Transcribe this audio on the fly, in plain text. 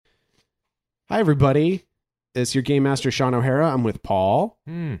Hi, everybody. It's your Game Master, Sean O'Hara. I'm with Paul,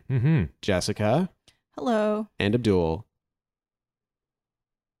 Jessica, hello, and Abdul.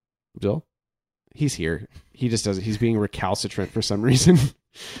 Abdul? He's here. He just doesn't. He's being recalcitrant for some reason.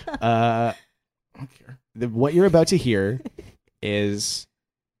 I don't care. What you're about to hear is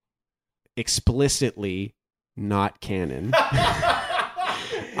explicitly not canon.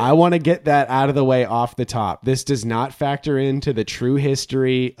 I want to get that out of the way off the top. This does not factor into the true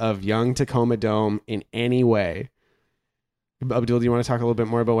history of young Tacoma Dome in any way. Abdul, do you want to talk a little bit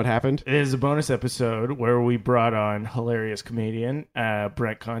more about what happened? It is a bonus episode where we brought on hilarious comedian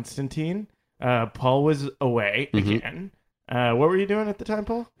Brent Constantine. Paul was away again. What were you doing at the time,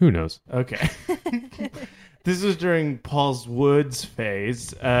 Paul? Who knows? Okay. This was during Paul's woods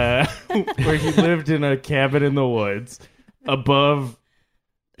phase, where he lived in a cabin in the woods above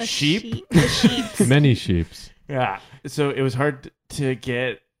sheep. Many sheeps. Yeah. So it was hard to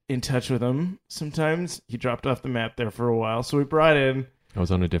get in touch with him sometimes. He dropped off the map there for a while. So we brought in... I was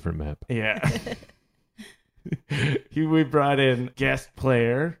on a different map. Yeah. We brought in guest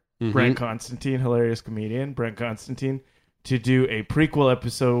player, Brent Constantine, hilarious comedian, Brent Constantine, to do a prequel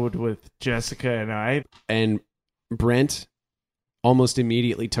episode with Jessica and I. And Brent almost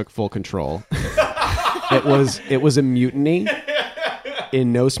immediately took full control. It was a mutiny.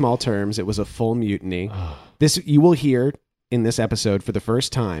 In no small terms, it was a full mutiny. You will hear in this episode for the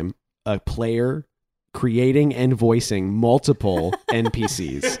first time a player creating and voicing multiple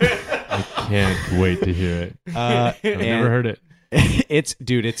NPCs. I can't wait to hear it. I've never heard it.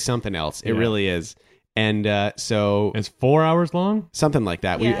 It's something else. It really is. And so it's 4 hours long? Something like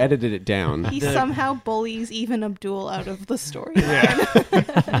that. Yeah. We edited it down. He somehow bullies even Abdul out of the story.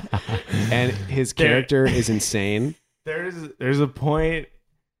 And his character is insane. There's a point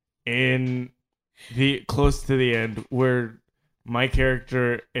in the close to the end where my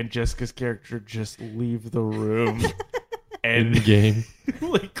character and Jessica's character just leave the room and In the game.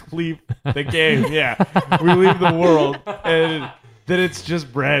 leave the game. Yeah, we leave the world, and then it's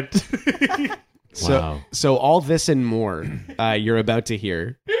just Brent. Wow. So all this and more you're about to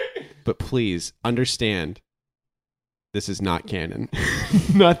hear, but please understand, this is not canon.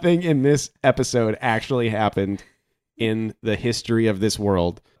 Nothing in this episode actually happened in the history of this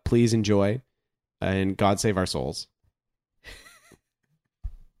world. Please enjoy, and God save our souls.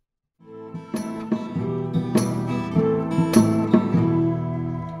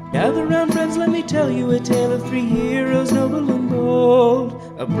 Gather round, friends, let me tell you a tale of three heroes, noble and bold.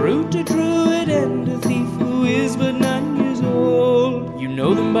 A brute, a druid, and a thief who is but 9 years old. You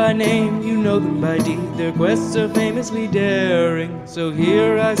know them by name, you know them by deed. Their quests are famously daring. So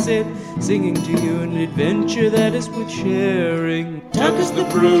here I sit, singing to you an adventure that is worth sharing. Tuck is the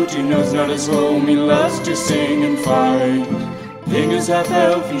brute, he knows not his home. He loves to sing and fight. Pig is half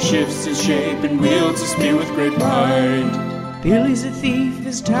elf, he shifts his shape and wields a spear with great might. Billy's a thief,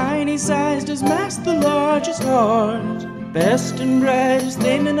 his tiny size does mask the largest heart. Best and brightest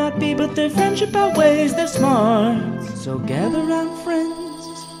they may not be, but their friendship outweighs their smarts. So gather round,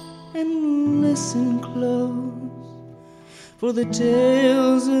 friends, and listen close, for the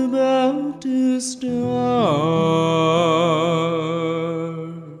tale's about to start.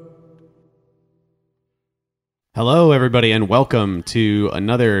 Hello, everybody, and welcome to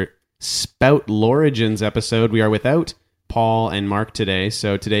another Spout Lorigins episode. We are without Paul and Mark today.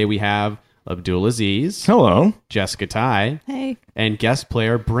 So today we have Abdul Aziz. Hello. Jessica Ty. Hey. And guest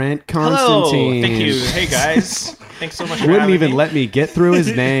player Brent Constantine. Hello. Thank you. Hey, guys. Thanks so much for Wouldn't having even me. let me get through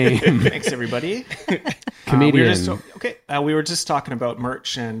his name. Thanks, everybody. Comedian. We were just talking about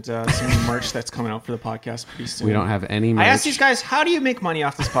merch and some merch that's coming out for the podcast pretty soon. We don't have any merch. I asked these guys, how do you make money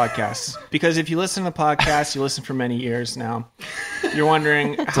off this podcast? Because if you listen to the podcast, you listen for many years now. You're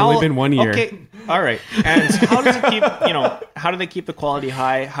wondering, it's only been 1 year. Okay, all right. And how does it keep? How do they keep the quality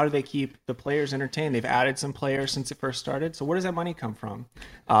high? How do they keep the players entertained? They've added some players since it first started. So where does that money come from?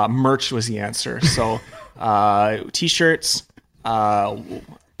 Merch was the answer. So t-shirts.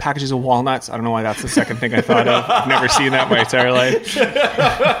 Packages of walnuts. I don't know why that's the second thing I thought of. I've never seen that in my entire life.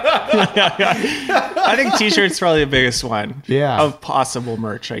 I think t-shirts probably the biggest one. Yeah. Of possible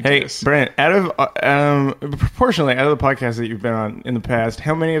merch, I Hey, guess. Brent, out of proportionally out of the podcasts that you've been on in the past,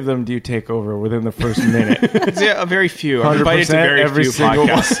 how many of them do you take over within the first minute? It's a very few. I'm invited to 100% very every few single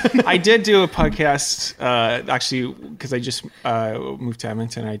podcasts. I did do a podcast, actually, because I just moved to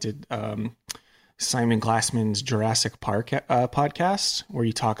Edmonton. I did Simon Glassman's Jurassic Park podcast, where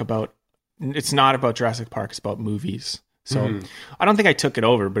you talk about, it's not about Jurassic Park, it's about movies. So I don't think I took it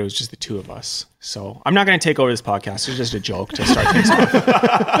over, but it was just the two of us. So I'm not going to take over this podcast. It's just a joke to start things off.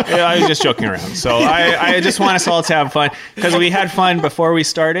 Yeah, I was just joking around. So I just want us all to have fun because we had fun before we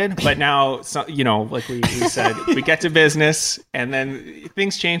started. But now, like we said, we get to business and then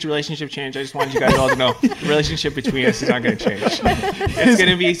things change, relationship change. I just wanted you guys all to know the relationship between us is not going to change. It's going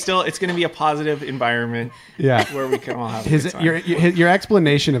to be it's going to be a positive environment where we can all have a good time. Your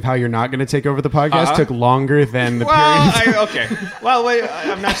explanation of how you're not going to take over the podcast took longer than the period. Okay. Well,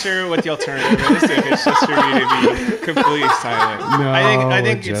 I'm not sure what the alternative is. If it's just for me to be completely silent. No, I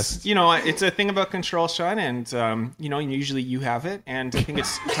think it's it's a thing about control, Sean, and usually you have it, and I think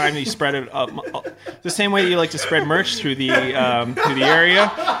it's time you spread it up the same way that you like to spread merch through the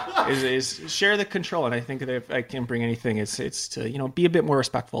area. Is share the control, and I think that if I can bring anything, it's to be a bit more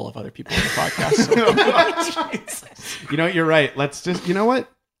respectful of other people in the podcast. So. You're right. Let's just what.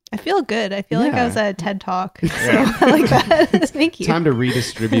 I feel good. I feel like I was at a TED Talk. So I like that. Thank you. Time to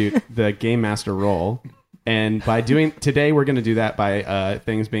redistribute the Game Master role. And by today, we're going to do that by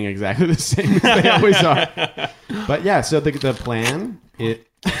things being exactly the same as they always are. But yeah, so the plan,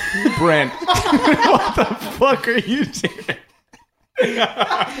 Brent, what the fuck are you doing?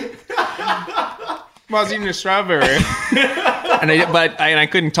 I was eating a strawberry, and I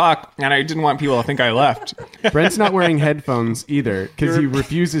couldn't talk, and I didn't want people to think I left. Brent's not wearing headphones either because he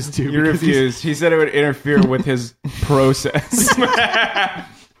refuses to. He refused. He said it would interfere with his process. I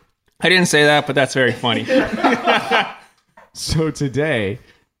didn't say that, but that's very funny. So today,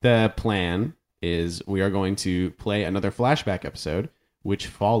 the plan is we are going to play another flashback episode, which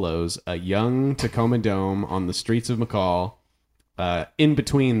follows a young Tacoma Dome on the streets of McCall, in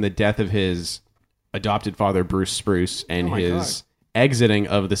between the death of his adopted father, Bruce Spruce, and his exiting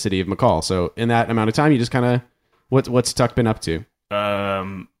of the city of McCall. So in that amount of time, you just kind of... What's Tuck been up to?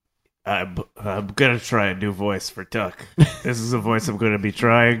 I'm going to try a new voice for Tuck. This is a voice I'm going to be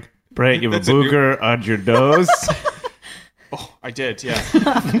trying. Brent, you have a booger on your nose. Oh, I did, yeah.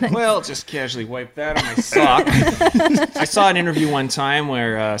 Well, just casually wipe that on my sock. I saw an interview one time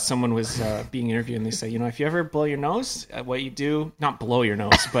where someone was being interviewed, and they say, if you ever blow your nose, what you do, not blow your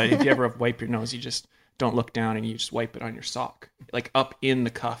nose, but if you ever wipe your nose, you just don't look down and you just wipe it on your sock, like up in the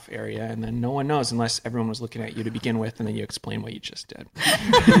cuff area, and then no one knows unless everyone was looking at you to begin with, and then you explain what you just did.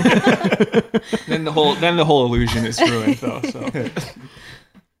 Then the whole illusion is ruined, though. So.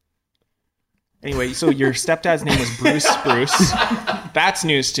 Anyway, so your stepdad's name was Bruce Spruce. That's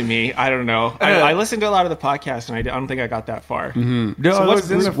news to me. I don't know. I listened to a lot of the podcast, and I don't think I got that far. Mm-hmm. No, so what's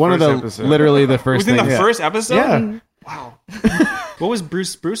one of the episode. Literally the first thing. It was in the first episode? Yeah. Wow. What was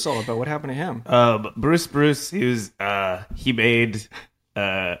Bruce Spruce all about? What happened to him? Bruce Spruce, he was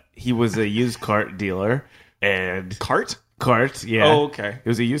he was a used cart dealer, and Cart, yeah. Oh, okay. He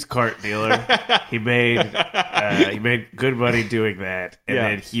was a used cart dealer. He made good money doing that, and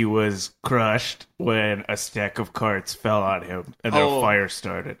then he was crushed when a stack of carts fell on him, and then a fire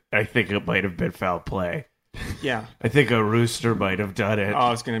started. I think it might have been foul play. Yeah. I think a rooster might have done it. Oh,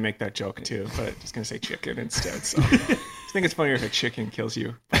 I was going to make that joke too, but I was going to say chicken instead. So I think it's funnier if a chicken kills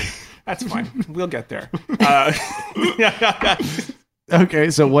you. That's fine. We'll get there. Okay,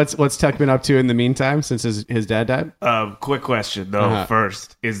 so what's Tuck been up to in the meantime since his dad died? Quick question though.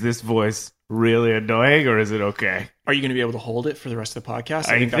 First, is this voice really annoying or is it okay? Are you going to be able to hold it for the rest of the podcast?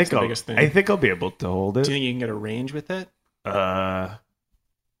 I think that's the biggest thing. I think I'll be able to hold it. Do you think you can get a range with it? I'm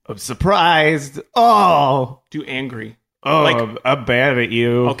surprised. Oh, Do angry. Oh, I'm bad at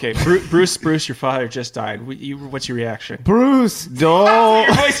you. Okay, Bruce, your father just died. What's your reaction? Bruce, no.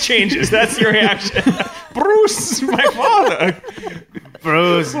 Your voice changes. That's your reaction. Bruce, my father.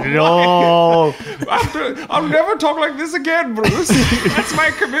 Bruce, no. I'll never talk like this again, Bruce. That's my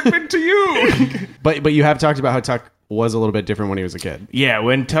commitment to you. But you have talked about how Tuck was a little bit different when he was a kid. Yeah,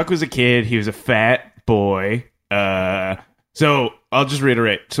 when Tuck was a kid, he was a fat boy. So I'll just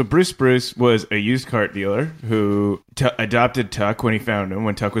reiterate. So Bruce was a used cart dealer who adopted Tuck when he found him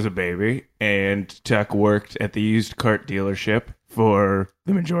when Tuck was a baby, and Tuck worked at the used cart dealership for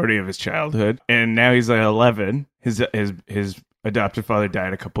the majority of his childhood. And now he's like 11. His adopted father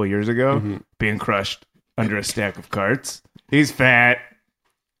died a couple of years ago, being crushed under a stack of carts. He's fat.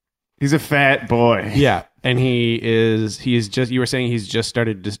 He's a fat boy. Yeah. And he's just, you were saying he's just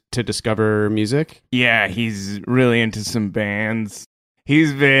started to discover music? Yeah, he's really into some bands.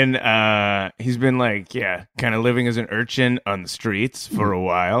 He's been like, kind of living as an urchin on the streets for a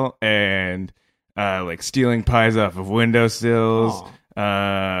while, and like stealing pies off of windowsills,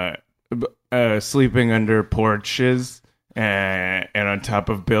 sleeping under porches and on top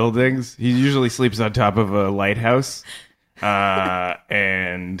of buildings. He usually sleeps on top of a lighthouse.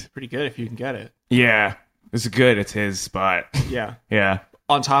 And pretty good if you can get it. Yeah. It's good. It's his spot. Yeah. Yeah.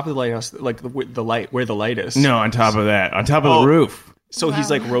 On top of the lighthouse, like the light, where the light is. No, on top of that. On top of the roof. So he's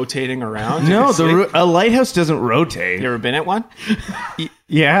like rotating around. No, a lighthouse doesn't rotate. You ever been at one?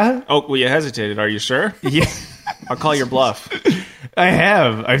 Yeah? Oh, well, you hesitated. Are you sure? Yeah. I'll call your bluff. I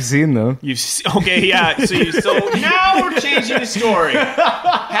have. I've seen them. Okay, yeah. So now we're changing the story.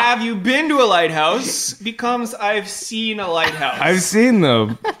 Have you been to a lighthouse? Becomes I've seen a lighthouse. I've seen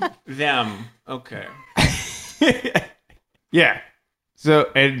them. Them. Okay. Yeah.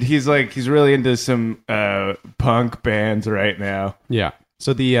 So, and he's really into some punk bands right now. Yeah.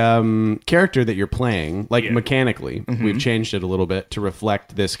 So the character that you're playing, mechanically, we've changed it a little bit to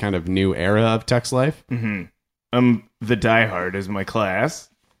reflect this kind of new era of Tuck's life. Mm-hmm. The diehard is my class,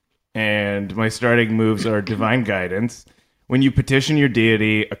 and my starting moves are divine guidance. When you petition your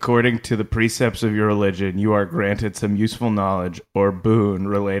deity according to the precepts of your religion, you are granted some useful knowledge or boon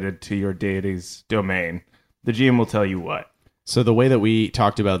related to your deity's domain. The GM will tell you what. So the way that we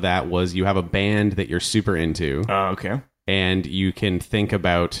talked about that was you have a band that you're super into. Oh, okay. And you can think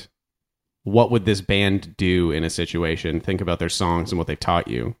about what would this band do in a situation. Think about their songs and what they taught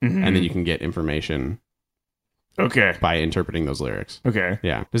you. Mm-hmm. And then you can get information by interpreting those lyrics. Okay.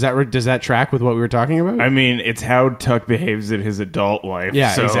 Yeah. Does that track with what we were talking about? I mean, it's how Tuck behaves in his adult life.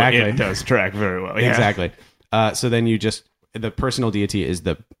 Yeah, so exactly. It does track very well. Yeah. Exactly. So then the personal deity is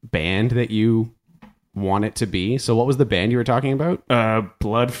the band that you want it to be. So what was the band you were talking about?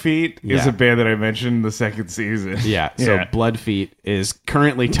 Bloodfeet is a band that I mentioned in the second season. Yeah. So Bloodfeet is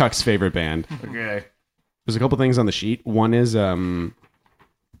currently Tuck's favorite band. Okay. There's a couple things on the sheet. One is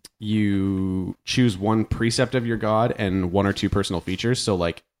you choose one precept of your god and one or two personal features. So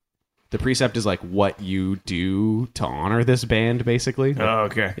like the precept is like what you do to honor this band, basically. Oh,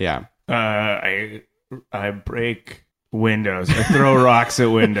 okay. Yeah. I break windows. I throw rocks at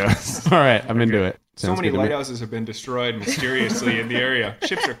windows. All right, I'm into it. So Sounds many good to me. lighthouses have been destroyed mysteriously in the area.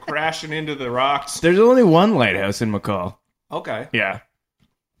 Ships are crashing into the rocks. There's only one lighthouse in McCall. Okay. Yeah.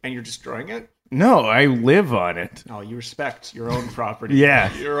 And you're destroying it? No, I live on it. Oh, you respect your own property.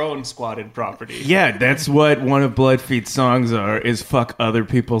 Yeah. Your own squatted property. Yeah, that's what one of Bloodfeet's songs is fuck other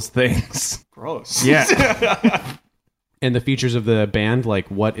people's things. Gross. Yeah. And the features of the band,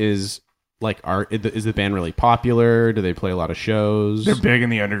 like what is is the band really popular? Do they play a lot of shows? They're big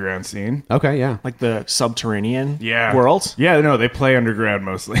in the underground scene. Okay, yeah. Like the subterranean Yeah. world? Yeah, no, they play underground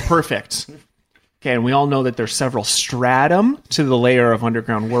mostly. Perfect. Okay, and we all know that there's several stratum to the layer of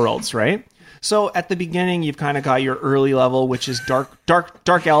underground worlds, right? So at the beginning, you've kind of got your early level, which is dark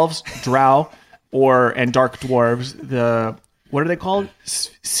elves, drow, and dark dwarves. What are they called?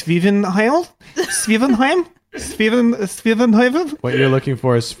 Svivenheim? Svivenheim? What you're looking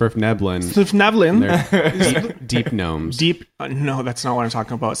for is Svirfneblin. Svirfneblin. They're deep gnomes. Deep. No, that's not what I'm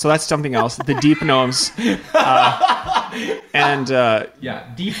talking about. So that's something else. The deep gnomes.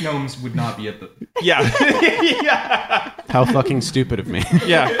 Deep gnomes would not be at the... Yeah. How fucking stupid of me.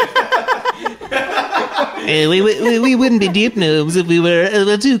 Yeah. We wouldn't be deep gnomes if we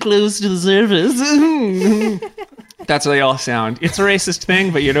were too close to the surface. That's how they all sound. It's a racist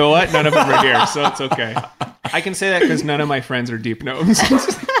thing, but you know what? None of them are here, so it's okay. I can say that because none of my friends are deep gnomes.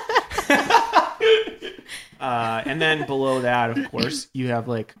 And then below that, of course, you have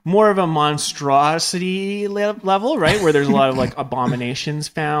like more of a monstrosity level, right? Where there's a lot of like abominations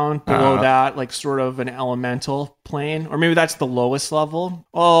found. Below that, like sort of an elemental plane. Or maybe that's the lowest level.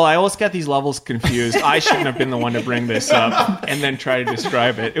 Oh, I always get these levels confused. I shouldn't have been the one to bring this up and then try to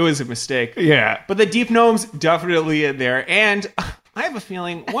describe it. It was a mistake. Yeah. But the deep gnomes definitely in there. And I have a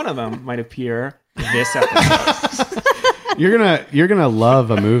feeling one of them might appear this episode. You're gonna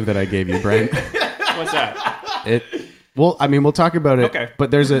love a move that I gave you, Brent. What's that? Well, I mean, we'll talk about it. Okay.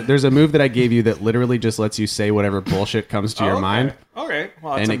 But there's a move that I gave you that literally just lets you say whatever bullshit comes to your mind. Okay.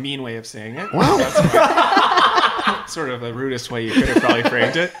 Well, that's And a it- mean way of saying it. Well, Sort of the rudest way you could have probably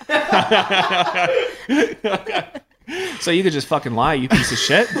framed it. So you could just fucking lie, you piece of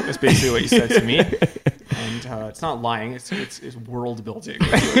shit. That's basically what you said to me. And it's not lying, it's world building.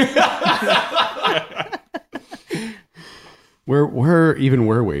 where even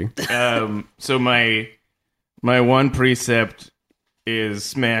were we? So my one precept is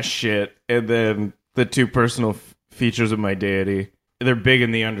smash shit, and then the two personal features of my deity, they're big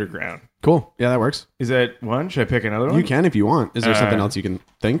in the underground. Cool. Yeah, that works. Is that one? Should I pick another one? You can if you want. Is there something else you can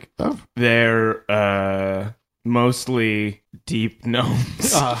think of? They're mostly deep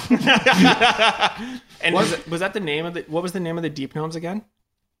gnomes. And was that the name of what was the name of the deep gnomes again?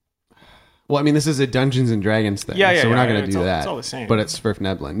 Well, I mean, this is a Dungeons and Dragons thing, Yeah, so we're not yeah, going to it's do all- that. it's all the same. But it's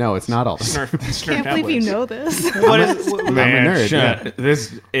Svirfneblin. No, it's not all the same. Can't believe you know this. What is what, Man, nerd, shut- yeah.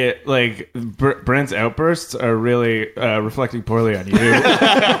 This it like Brent's outbursts are really reflecting poorly on you.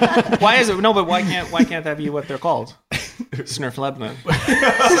 why is it no? But why can't that be what they're called? Snurfleblin.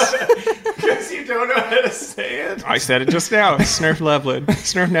 Because you don't know how to say it. I said it just now. Snurfleblin.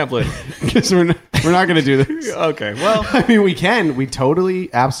 Snurfneblin. Because we're not going to do this. Okay. Well, I mean, we can. We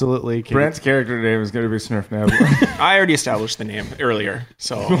totally, absolutely can. Brent's character name is going to be Snurfneblin. I already established the name earlier,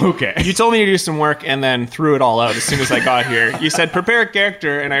 so Okay. you told me to do some work and then threw it all out as soon as I got here. You said prepare a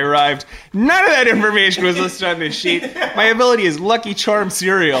character, and I arrived. None of that information was listed on this sheet. My ability is Lucky Charm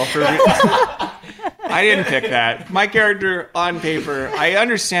cereal. I didn't pick that. My character on paper. I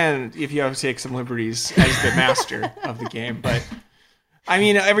understand if you have to take some liberties as the master of the game, but I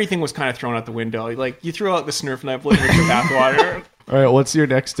mean everything was kind of thrown out the window. Like you threw out the Snurfneblin with the bathwater. All right, what's your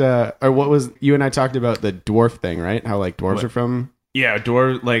next, or what was, you and I talked about the dwarf thing, right? How, like, dwarves are from... Yeah,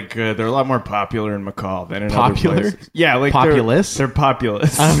 dwarves they're a lot more popular in McCall than in Popular? other places. Yeah, like Populous? They're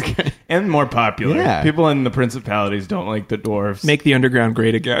populous. Okay. And more popular. Yeah. People in the principalities don't like the dwarves. Make the underground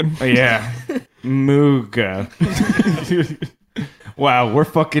great again. Yeah. Mooga. Wow, we're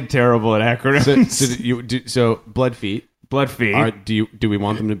fucking terrible at acronyms. So Blood Feet, Blood feet. do we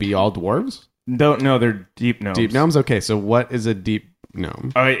want them to be all dwarves? Don't know, they're deep gnomes. Deep gnomes? Okay, so what is a deep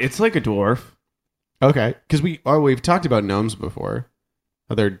gnome? It's like a dwarf. Okay, because we've talked about gnomes before.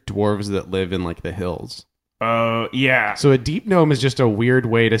 How they're dwarves that live in, like, the hills. Yeah. So a deep gnome is just a weird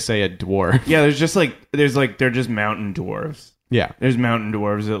way to say a dwarf. Yeah, they're just mountain dwarves. Yeah. There's mountain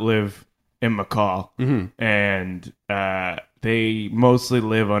dwarves that live in McCall. Mm-hmm. And they mostly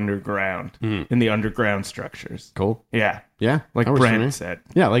live underground, in the underground structures. Cool. Yeah. Yeah. Like that works for me. Brent said.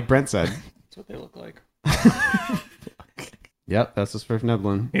 Yeah, like Brent said. That's what they look like. Yep, that's the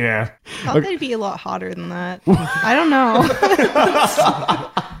Svirfneblin. Yeah. Thought they'd be a lot hotter than that. I don't know.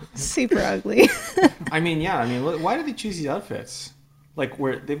 Super ugly. I mean, yeah. I mean, why do they choose these outfits? Like,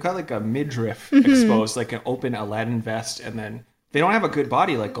 where they've got like a midriff exposed, like an open Aladdin vest, and then they don't have a good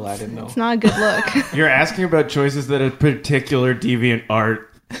body like Aladdin, though. It's not a good look. You're asking about choices that a particular deviant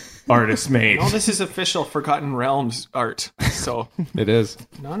artist made. No, this is official Forgotten Realms art. So It is.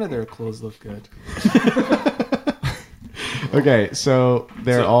 none of their clothes look good. Okay, so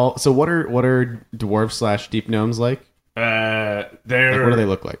they're all. So what are dwarf / deep gnomes like? They're Like, what do they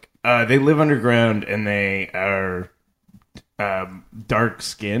look like? They live underground and they are dark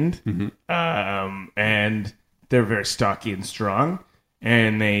skinned, and they're very stocky and strong.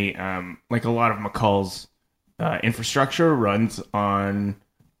 And they like a lot of McCall's infrastructure runs on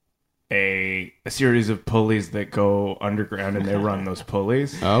a series of pulleys that go underground, and they run those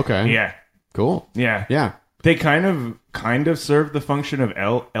pulleys. Oh, okay. Yeah, Cool. yeah, Yeah. They kind of serve the function of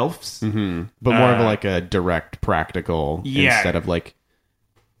elves. Mm-hmm. But more of like a direct, practical instead of like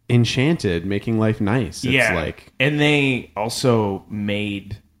enchanted, making life nice. It's like, and they also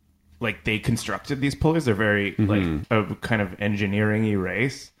made, like, they constructed these pulleys. They're very like a kind of engineering-y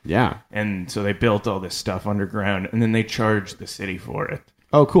race. yeah. And so they built all this stuff underground, and then they charged the city for it.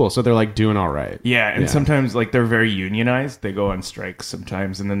 Oh, cool. So they're like doing all right. Yeah, and sometimes, like, they're very unionized. They go on strikes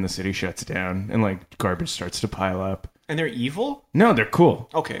sometimes, and then the city shuts down, and, like, garbage starts to pile up. And they're evil? No, they're cool.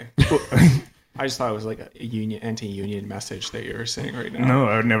 Okay. I just thought it was like a anti-union message that you're saying right now. No,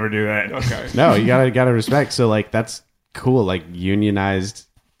 I would never do that. Okay. No, you gotta respect. So like that's cool. Like unionized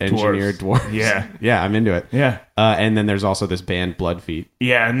engineered dwarves. Yeah. Yeah, I'm into it. Yeah. And then there's also this band Blood Feet.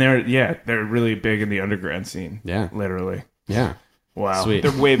 Yeah, and they're really big in the underground scene. Yeah. Literally. Yeah. Wow. Sweet.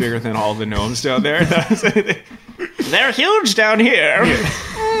 They're way bigger than all the gnomes down there. They're huge down here.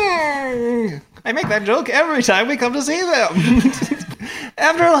 I make that joke every time we come to see them.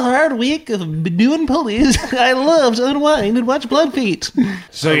 After a hard week of doing pulleys, I love to unwind and watch Blood Feet.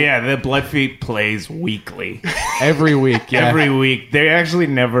 So yeah, the Blood Feet plays weekly. Every week. Yeah. Every week. They actually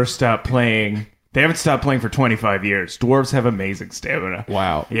never stop playing. They haven't stopped playing for 25 years. Dwarves have amazing stamina.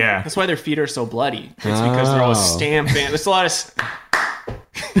 Wow. Yeah. That's why their feet are so bloody. It's because they're always stamping. There's a lot of...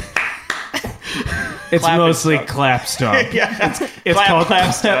 It's Clap and mostly stomp. clap stomp. Yeah. It's Clap, called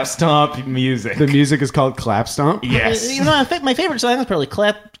clap, clap stomp music. The music is called Clap Stomp. Yes. You know, I think my favorite song is probably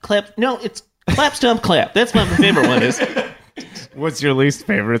Clap. No, it's Clap Stomp Clap. That's what my favorite one is. What's your least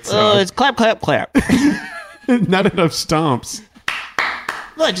favorite Oh, song? it's Clap Clap Clap. Not enough stomps.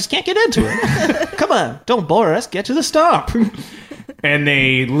 Well, I just can't get into it. Come on, don't bore us. Get to the stomp. And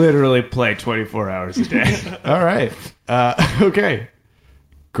they literally play 24 hours a day. All right. Okay.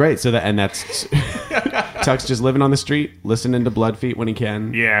 Great. So that's Tuck's just living on the street, listening to Blood Feet when he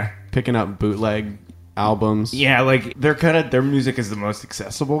can. Yeah. Picking up bootleg albums. Yeah, like their music is the most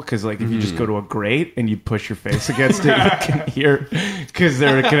accessible because like if you just go to a grate and you push your face against it, you can hear because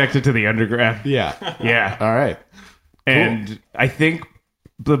they're connected to the underground. Yeah. Yeah, All right. and I think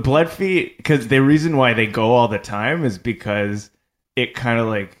the Bloodfeet, because the reason why they go all the time is because it kind of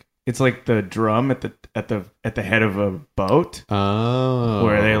like it's like the drum at the head of a boat Oh.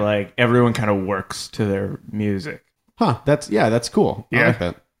 where they like everyone kind of works to their music. Huh. That's cool. I Yeah. like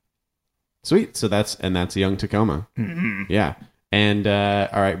that. Sweet. So that's young Tacoma. Yeah. And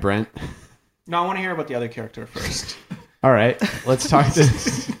all right, Brent. No, I want to hear about the other character first. All right. Let's talk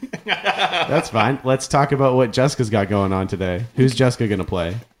That's fine. Let's talk about what Jessica's got going on today. Who's Jessica going to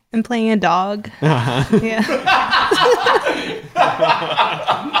play? I'm playing a dog. Yeah.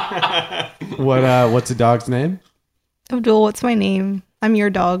 What's the dog's name? Abdul, what's my name? I'm your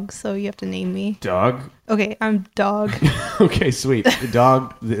dog, so you have to name me. Dog. Okay, I'm dog. Okay, sweet. The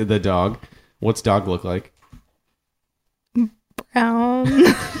dog. The dog. What's dog look like? Brown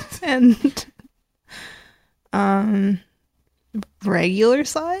and regular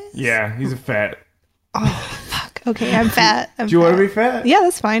size. Yeah, he's a fat. Oh fuck. Okay, I'm fat. Do you want to be fat? Yeah,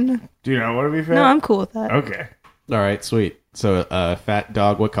 that's fine. Do you not want to be fat? No, I'm cool with that. Okay. All right, sweet. So, fat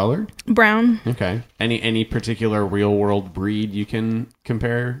dog. What color? Brown. Okay. Any particular real world breed you can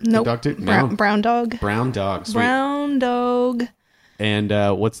compare Nope. the dog to? Brown dog. Brown dog. Sweet. Brown dog. And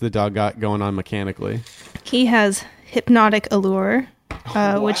what's the dog got going on mechanically? He has hypnotic allure,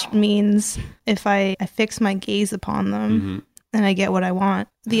 which means if I fix my gaze upon them, then I get what I want.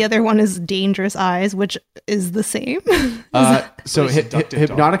 The other one is dangerous eyes, which is the same. So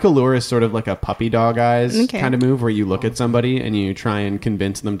hypnotic allure is sort of like a puppy dog eyes kind of move where you look at somebody and you try and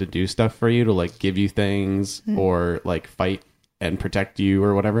convince them to do stuff for you, to like give you things or like fight and protect you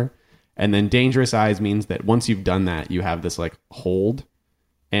or whatever. And then dangerous eyes means that once you've done that, you have this like hold.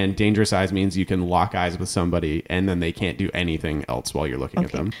 And dangerous eyes means you can lock eyes with somebody and then they can't do anything else while you're looking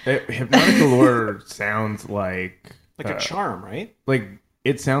at them. Hypnotic allure sounds like Like a charm, right? like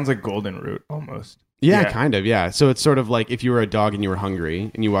it sounds like golden root almost. Yeah, kind of. Yeah. So it's sort of like if you were a dog and you were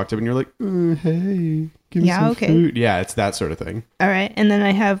hungry and you walked up and you're like, hey, give me some food. Yeah, it's that sort of thing. All right. And then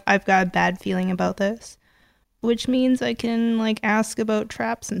I've got a bad feeling about this, which means I can like ask about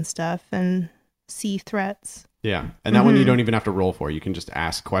traps and stuff and see threats. Yeah. And that one you don't even have to roll for. You can just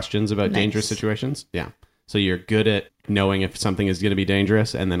ask questions about dangerous situations. Yeah. So you're good at knowing if something is going to be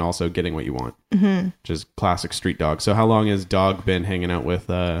dangerous and then also getting what you want, which is classic street dog. So how long has Dog been hanging out with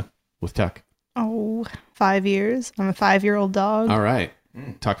Tuck? Oh, 5 years. I'm a 5-year-old dog. All right.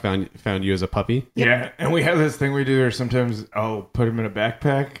 Tuck found you as a puppy. Yeah, and we have this thing we do where sometimes I'll put him in a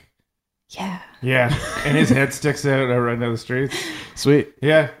backpack. Yeah. Yeah, and his head sticks out and I run down the streets. Sweet.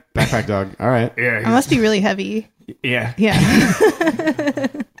 Yeah. Backpack dog. All right. Yeah. I must be really heavy. Yeah. Yeah.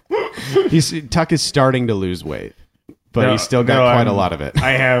 Tuck is starting to lose weight, but he's still got quite a lot of it.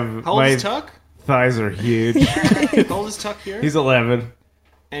 I have How old is Tuck? thighs are huge. How old is Tuck here? He's 11.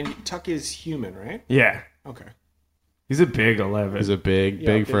 And Tuck is human, right? Yeah. Okay. He's a big 11. He's a big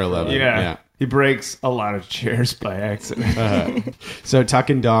big for for 11. yeah. He breaks a lot of chairs by accident. So Tuck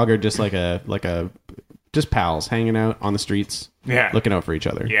and Dog are just just pals hanging out on the streets, looking out for each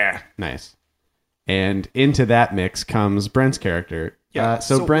other. Yeah. Nice. And into that mix comes Brent's character. Yeah.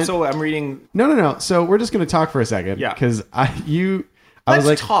 So Brent. So I'm reading. No. So we're just going to talk for a second. Yeah. Because I Let's was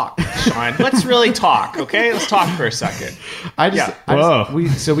like, talk, Sean. Let's really talk, okay? Let's talk for a second.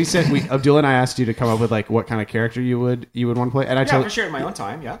 we said Abdul and I asked you to come up with like what kind of character you would want to play, and I told for sure, in my own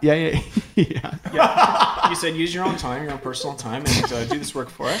time. Yeah. yeah. You said use your own time, your own personal time, and do this work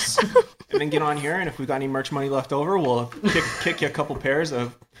for us, and then get on here. And if we've got any merch money left over, we'll kick you a couple pairs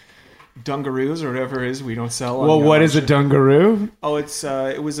of dungaroos or whatever it is we don't sell. Well, what is a dungaroo? Oh,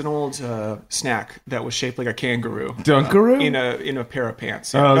 it was an old snack that was shaped like a kangaroo. Dungaroo? In a pair of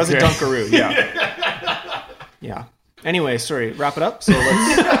pants. Yeah. Oh, That was a okay. dungaroo, yeah. Yeah. Anyway, sorry, wrap it up. So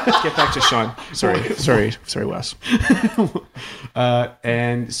let's get back to Sean. Sorry, Wes.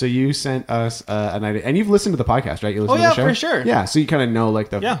 And so you sent us an idea, and you've listened to the podcast, right? You listen to the show? for sure. Yeah, so you kind of know like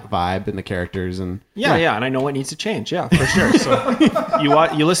the vibe and the characters, and Yeah, and I know what needs to change. Yeah, for sure. So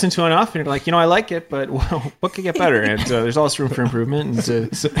you listen to enough, and you're like, I like it, but what could get better? And there's always room for improvement,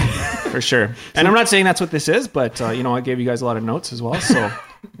 and for sure. And I'm not saying that's what this is, but I gave you guys a lot of notes as well. So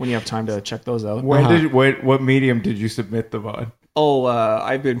when you have time to check those out. What medium did you submit them on? Oh,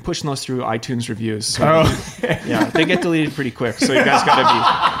 I've been pushing those through iTunes reviews. So yeah, they get deleted pretty quick. So you guys got to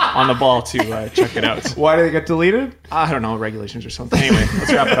be on the ball to check it out. Why did they get deleted? I don't know, regulations or something. Anyway,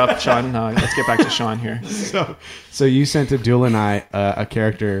 let's wrap it up, Sean. Let's get back to Sean here. So you sent Abdul and I a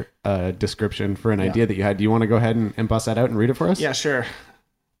character description for an idea that you had. Do you want to go ahead and bust that out and read it for us? Yeah, sure.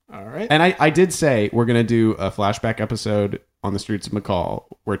 All right. And I did say we're going to do a flashback episode on the streets of McCall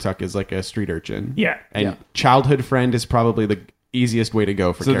where Tuck is like a street urchin. Yeah. And childhood friend is probably the easiest way to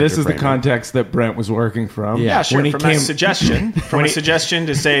go for So character this is the framing. context that Brent was working from. Yeah. Yeah, sure. When he From came, a suggestion,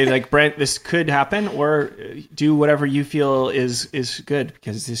 to say like, Brent, this could happen, or do whatever you feel is good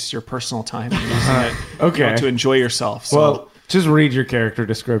because this is your personal time. And using it, Okay. to enjoy yourself. So, well, just read your character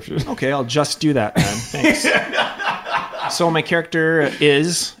description. okay, I'll just do that, man. Thanks. So my character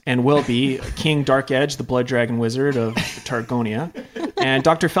is and will be King Darkedge, the Blood Dragon Wizard of Targonia. And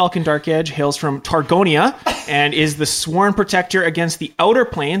Dr. Falcon Darkedge hails from Targonia and is the sworn protector against the outer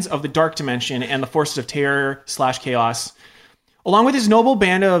planes of the Dark Dimension and the forces of terror/chaos. Along with his noble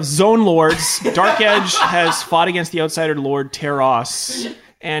band of Zone Lords, Darkedge has fought against the outsider Lord Terros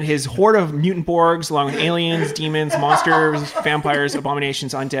and his horde of mutant Borgs, along with aliens, demons, monsters, vampires,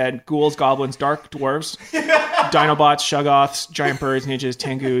 abominations, undead, ghouls, goblins, dark dwarves, Dinobots, Shoggoths, giant birds, ninjas,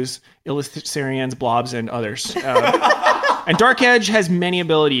 tengus, Illitharians, blobs, and others. And Darkedge has many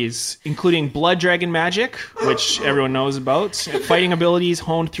abilities, including Blood Dragon magic, which everyone knows about, fighting abilities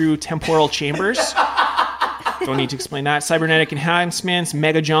honed through temporal chambers. Don't need to explain that. Cybernetic enhancements,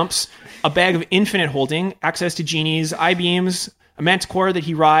 mega jumps, a bag of infinite holding, access to genies, I-beams, a manticore that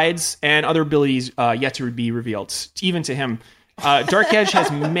he rides, and other abilities yet to be revealed, even to him. Darkedge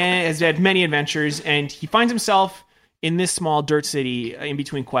has had many adventures, and he finds himself in this small dirt city in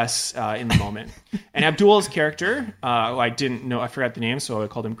between quests in the moment. And Abdul's character, I didn't know, I forgot the name, so I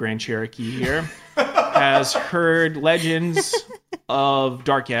called him Grand Cherokee here, has heard legends of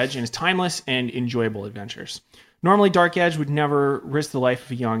Darkedge and his timeless and enjoyable adventures. Normally, Darkedge would never risk the life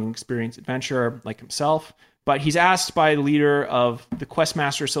of a young, experienced adventurer like himself, but he's asked by the leader of the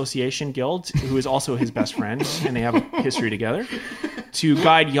Questmaster Association Guild, who is also his best friend, and they have a history together, to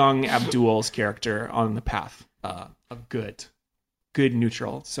guide young Abdul's character on the path of good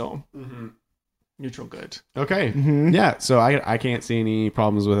neutral. So neutral good. Okay. Yeah. So I can't see any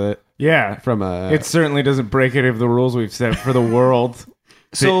problems with it Yeah. from a. It certainly doesn't break any of the rules we've set for the world.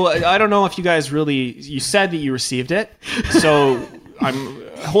 So I don't know if you guys you said that you received it. So I'm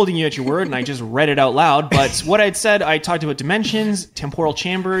holding you at your word and I just read it out loud. But what I'd said, I talked about dimensions, temporal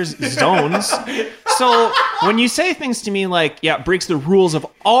chambers, zones. So when you say things to me like, yeah, it breaks the rules of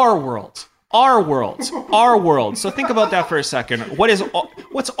our world. Our world. So think about that for a second.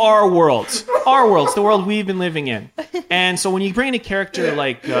 What's our world? Our world's the world we've been living in. And so when you bring in a character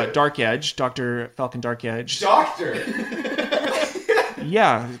like Darkedge, Dr. Falcon Darkedge. doctor.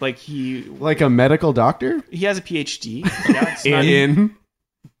 Yeah, like Like a medical doctor? he has a PhD. Yeah, it's not In.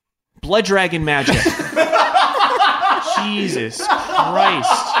 Blood Dragon magic. Jesus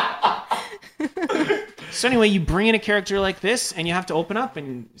Christ. So anyway, you bring in a character like this, and you have to open up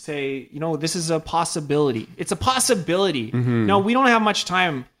and say, this is a possibility. It's a possibility. No, we don't have much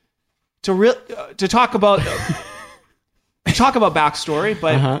time to talk about backstory,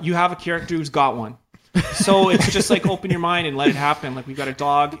 but you have a character who's got one. So it's just like open your mind and let it happen. Like we've got a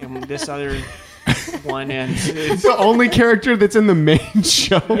dog and this other one, and it's, The only character that's in the main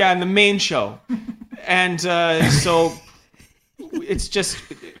show. yeah, in the main show, and so it's just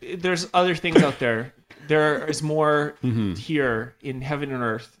there's other things out there. There is more here in heaven and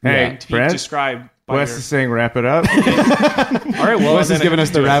earth Hey, to be Brent? described. By Wes is saying wrap it up. All right, well, Wes is then giving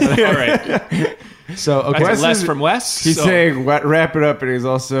us the wrap it up. All right, So, okay. that's Wes less is- from Wes. He's so saying wrap it up, and he's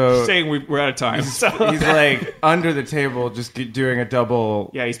also saying we're out of time. So. he's like under the table, just doing a double.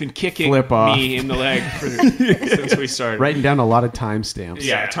 Yeah, he's been kicking Flip off. me in the leg since we started. Writing down a lot of timestamps.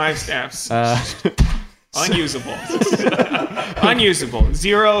 Yeah, timestamps. Unusable. Unusable.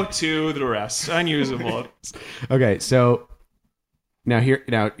 0 to the rest. Unusable. Okay, so now hear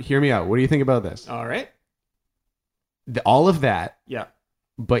me out. What do you think about this? All right. All of that, Yeah.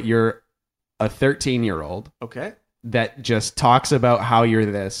 but you're a 13-year-old Okay. that just talks about how you're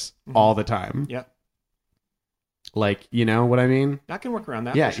this all the time. Yeah. Like, you know what I mean? I can work around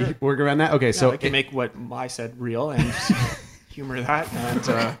that. Yeah, For sure. you work around that. Okay, Yeah, so I can make what I said real and humor that.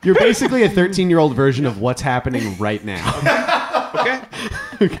 And you're basically a 13-year-old version of what's happening right now okay.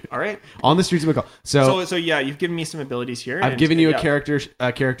 All right. on the streets of McCall. So yeah, you've given me some abilities here. I've and- given you yeah.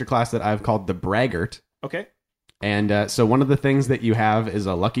 a character class that I've called the Braggart. Okay. And so one of the things that you have is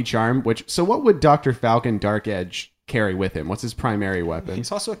a lucky charm, so what would Dr. Falcon Darkedge carry with him? What's his primary weapon?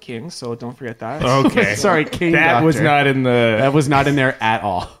 He's also a king, so don't forget that. Okay, Sorry, King that Doctor. was not in the. That was not in there at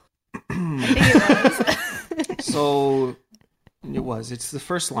all. I think it was. So It was. It's the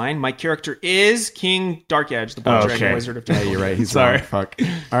first line. My character is King Darkedge, the Blood Dragon Wizard of Difficulty. Yeah, you're right. He's Sorry. wrong. Fuck.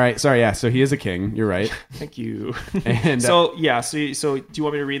 All right. Sorry. Yeah. So he is a king. You're right. Thank you. And So do you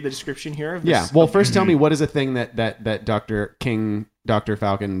want me to read the description here? Of this? yeah. Well, first tell me what is a thing that Dr. King, Dr.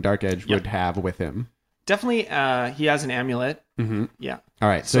 Falcon, Darkedge would have with him. Definitely, he has an amulet. Mm-hmm. Yeah. All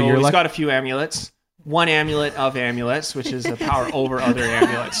right. So you're he's got a few amulets. One amulet of amulets, which is a power over other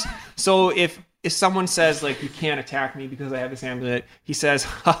amulets. So if someone says, like, you can't attack me because I have this amulet, he says,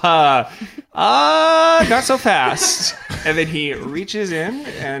 haha, not so fast. And then he reaches in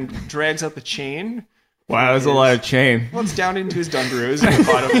and drags out the chain. Wow, that's a lot of chain. Well, it's down into his dungaroos at the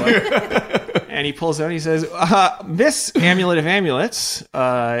bottom lip. And he pulls out and he says, this amulet of amulets,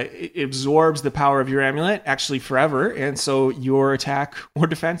 it absorbs the power of your amulet actually forever. And so your attack or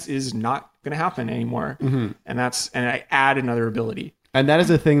defense is not going to happen anymore. Mm-hmm. And I add another ability. And that is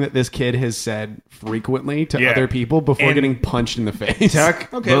a thing that this kid has said frequently to other people before getting punched in the face.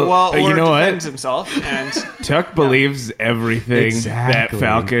 Tuck, Okay, or you know defends what? himself. And Tuck believes everything Exactly. that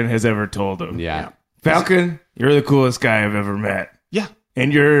Falcon has ever told him. Yeah. Falcon, you're the coolest guy I've ever met. yeah,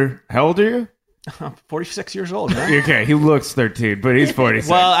 And how old are you? I'm 46 years old, man. Okay, he looks 13, but he's 46.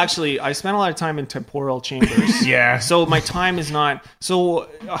 Well, actually, I spent a lot of time in temporal chambers. yeah. So my time is not... So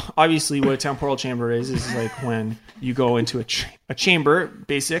obviously what a temporal chamber is like when you go into a chamber,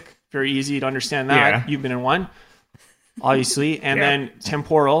 basic, very easy to understand that. Yeah. You've been in one, obviously. And then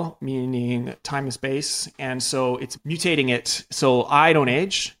temporal, meaning time and space. And so it's mutating it. So I don't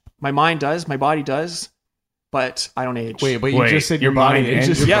age. My mind does. My body does. But I don't age. Wait, but you just said your body mind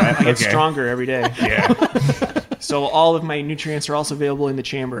ages. and your Yeah, I get Okay. stronger every day. Yeah. So all of my nutrients are also available in the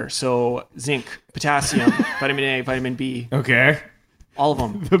chamber. So zinc, potassium, vitamin A, vitamin B, Okay. all of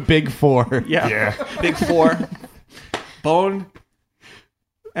them. The big four. Yeah. Yeah. Big four. Bone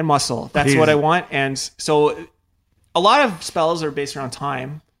and muscle. That's Jeez. what I want. And so a lot of spells are based around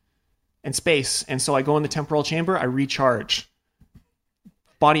time and space. And so I go in the temporal chamber, I recharge.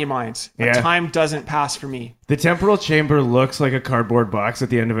 Body and mind. Yeah. Time doesn't pass for me. The temporal chamber looks like a cardboard box at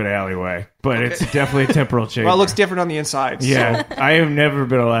the end of an alleyway, but it's definitely a temporal chamber. Well, it looks different on the inside. Yeah. So, I have never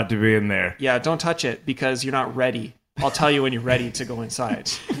been allowed to be in there. yeah, don't touch it because you're not ready. I'll tell you when you're ready to go inside.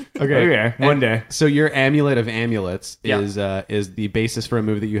 Okay, one day. So your amulet of amulets Yeah. is the basis for a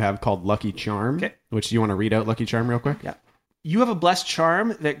move that you have called Lucky Charm. Okay. Which, you want to read out Lucky Charm real quick? Yeah. You have a blessed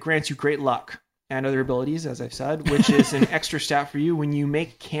charm that grants you great luck and other abilities, as I've said, which is an extra stat for you. When you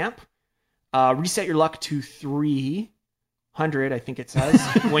make camp, reset your luck to 300, I think it says.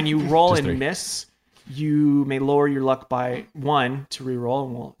 When you roll Just and 3. miss, you may lower your luck by 1 to reroll,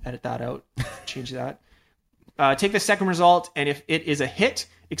 and we'll edit that out, change that. Take the second result, and if it is a hit,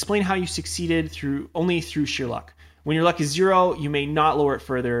 explain how you succeeded only through sheer luck. When your luck is 0, you may not lower it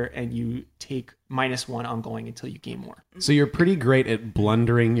further, and you take -1 ongoing until you gain more. So you're pretty great at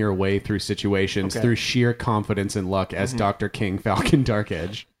blundering your way through situations through sheer confidence and luck as Dr. King Falcon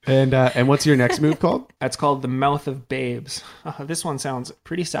Darkedge. And what's your next move called? That's called the Mouth of Babes. This one sounds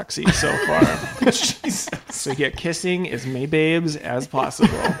pretty sexy so far. So you get kissing as many babes as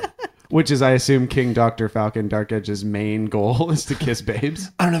possible. Which is, I assume, King Dr. Falcon Darkedge's main goal is to kiss babes.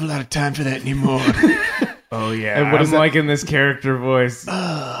 I don't have a lot of time for that anymore. Oh, yeah. And what I'm is that- liking this character voice.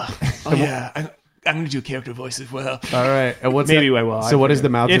 Oh yeah, I'm going to do a character voice as well. All right. And what's Maybe that? I will. So what is the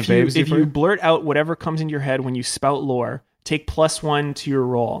Mouth of Babes? If do you for? blurt out whatever comes into your head when you spout lore, take +1 to your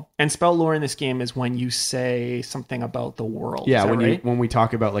roll. And spout lore in this game is when you say something about the world. Yeah, Is that when right? when we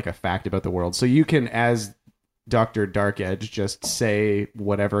talk about like a fact about the world. So you can, as Dr. Darkedge, just say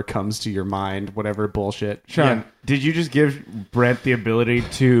whatever comes to your mind, whatever bullshit. Sean, did you just give Brent the ability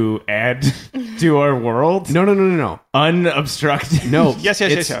to add to our world? No. Unobstructed? No. Yes.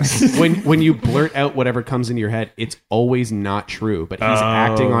 It's- when you blurt out whatever comes into your head, it's always not true, but he's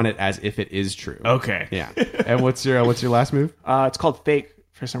acting on it as if it is true. Okay. Yeah. And what's your last move? It's called fake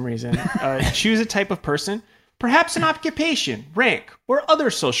for some reason. Choose a type of person, perhaps an occupation, rank, or other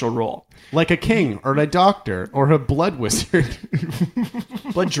social role. Like a king or a doctor or a blood wizard.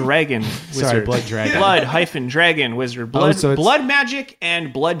 Blood dragon wizard. Sorry, blood dragon. Blood-dragon wizard. Blood, so it's- blood magic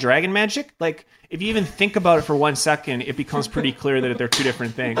and blood dragon magic. Like, if you even think about it for 1 second, it becomes pretty clear that they're two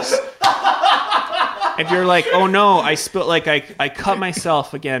different things. If you're like, oh no, I spilled, like I cut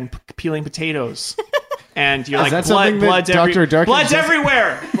myself again peeling potatoes. And you're like, that something that blood's, Dr. Darkins blood's does?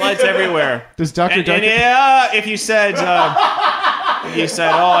 everywhere. Blood's everywhere. Does Dr. And Darkins... if you said, oh,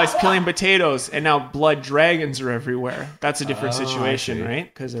 I was peeling potatoes, and now blood dragons are everywhere. That's a different situation, see.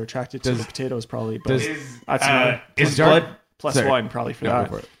 right? Because they're attracted to the potatoes, probably. But does- that's Is blood blood plus Sorry. 1 probably for No, that.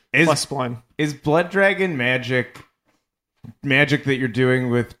 go for it. Is, Plus 1. is blood dragon magic magic that you're doing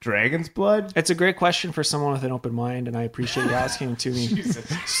with dragon's blood? It's a great question for someone with an open mind, and I appreciate you asking it to me.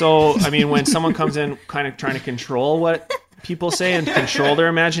 So, I mean, when someone comes in kind of trying to control what people say and control their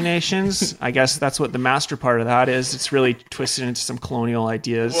imaginations, I guess that's what the master part of that is. It's really twisted into some colonial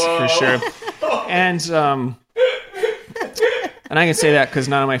ideas for sure. And I can say that because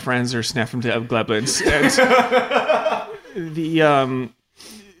none of my friends are sniffing to Gleblins. And the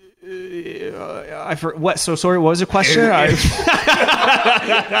what? So sorry. What was the question?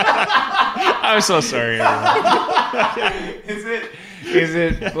 I'm so sorry.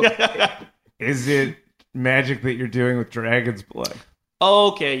 Is it magic that you're doing with dragon's blood?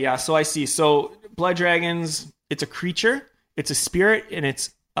 Okay, yeah. So I see. So blood dragons, it's a creature, it's a spirit, and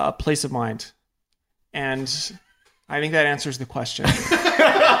it's a place of mind. And I think that answers the question.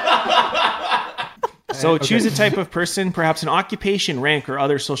 So choose a type of person, perhaps an occupation, rank, or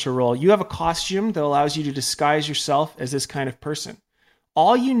other social role. You have a costume that allows you to disguise yourself as this kind of person.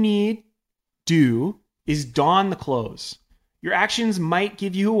 All you need do is don the clothes. Your actions might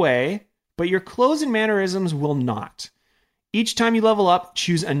give you away, but your clothes and mannerisms will not. Each time you level up,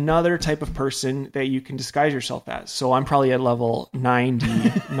 choose another type of person that you can disguise yourself as. So I'm probably at level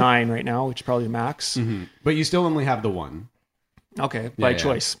 99 right now, which is probably the max. Mm-hmm. But you still only have the one. Okay, by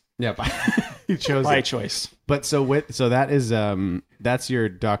choice. Yeah, you chose By it. choice. But so that is that's your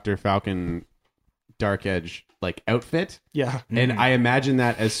Dr. Falcon Dark Edge like outfit. Yeah. And I imagine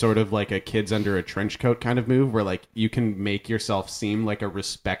that as sort of like a kids under a trench coat kind of move where like you can make yourself seem like a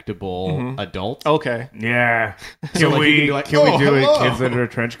respectable adult. Okay. Yeah. So, Can like, you we can be like, can we "Oh, do hello." a kids under a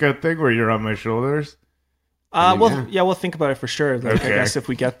trench coat thing where you're on my shoulders? We'll think about it for sure. Like, Okay. I guess if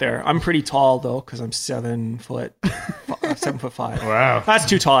we get there, I'm pretty tall though because I'm 7'5". Wow. That's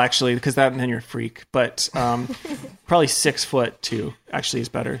too tall actually, because then you're a freak. But probably 6'2" actually is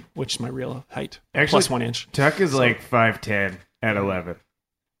better, which is my real height. Actually, plus 1 inch. Tuck is like 5'10" at 11.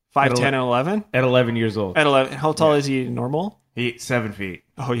 5'10" and 11. At 11 years old. At 11, how tall is he normal? He's 7 feet.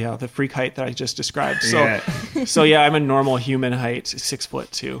 Oh yeah, the freak height that I just described. So, Yeah. so yeah, I'm a normal human height,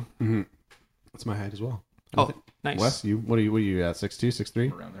 6'2". That's my height as well. Oh, nice. Wes, what are you at? 6'2",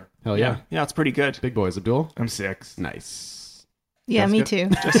 6'3"? Around there. Hell Yeah, yeah. yeah, it's pretty good. Big boys. Abdul? I'm 6. Nice. Yeah, me Jessica?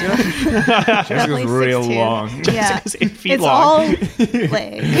 too. Jessica? Jessica's real 6'2". long. Yeah. It's 8 feet It's long. all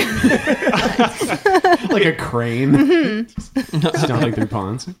leg. Like a crane. Stomping through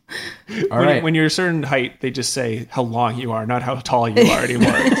ponds. All right. When you're a certain height, they just say how long you are, not how tall you are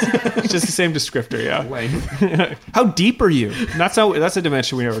anymore. It's just the same descriptor, yeah. Length. How deep are you? That's a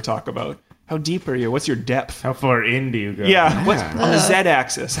dimension we never talk about. How deep are you? What's your depth? How far in do you go? Yeah, what's on the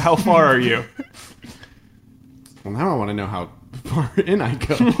Z-axis? How far are you? Well, now I want to know how far in I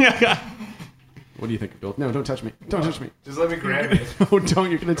go. What do you think, Bill? No, don't touch me. Don't touch me. Just let me grab it. Oh, don't.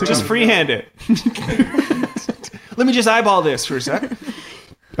 You're going to take Just it. freehand it. Let me just eyeball this for a sec.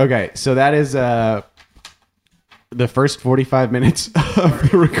 Okay, so that is the first 45 minutes of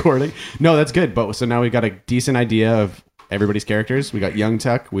the recording. No, that's good. But so now we've got a decent idea of everybody's characters. We got Young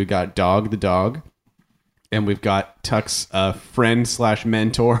Tuck, we got Dog the dog, and we've got Tuck's friend /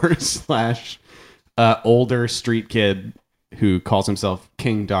 mentor / older street kid who calls himself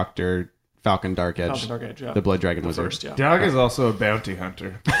King Dr. Falcon Dark Edge, Falcon Dark Edge, yeah. the Blood Dragon Wizard. First, yeah. Dog is also a bounty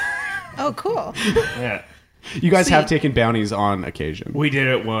hunter. Oh, cool. Yeah. You guys have Sweet. taken bounties on occasion. We did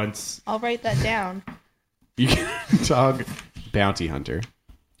it once. I'll write that down. Dog bounty hunter.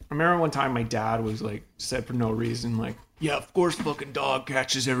 I remember one time my dad was like, said for no reason, like, yeah, of course fucking Dog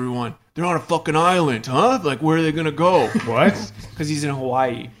catches everyone. They're on a fucking island, huh? Like, where are they gonna go? What? Because he's in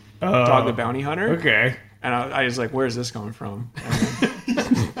Hawaii. Oh. Dog the bounty hunter. Okay. And I was like, where's this coming from?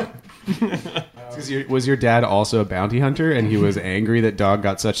 Was your dad also a bounty hunter and he was angry that Dog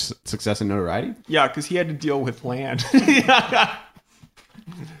got such success and notoriety? Yeah, because he had to deal with land.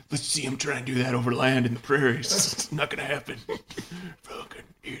 Let's see him try and do that over land in the prairies. It's not gonna happen. Fucking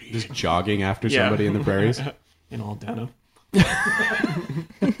idiot. Just jogging after somebody in the prairies? In all denim.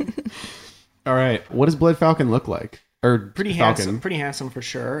 All right. What does Blood Falcon look like? Or Pretty Falcon? handsome. Pretty handsome for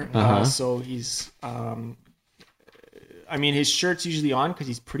sure. Uh-huh. So he's... I mean, his shirt's usually on because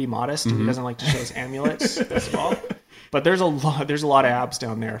he's pretty modest. Mm-hmm. He doesn't like to show his amulets as well. But there's a lot of abs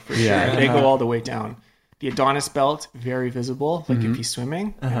down there for Yeah. sure. They go all the way down. The Adonis belt, very visible. Like Mm-hmm. if he's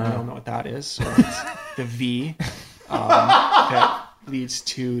swimming, and Uh-huh. I don't know what that is. So it's the V that leads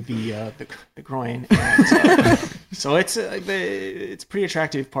to the groin. And, so it's a pretty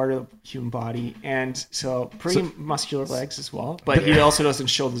attractive part of the human body, and so pretty muscular legs as well. But he also doesn't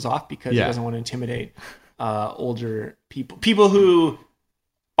show those off because Yeah. he doesn't want to intimidate older people who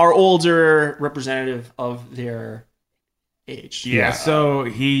are older, representative of their age. Yeah, so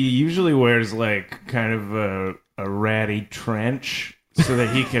he usually wears like kind of a ratty trench so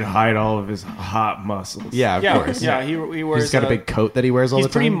that he can hide all of his hot muscles. Yeah, of course. Yeah, he wears. He's got a big coat that he wears all the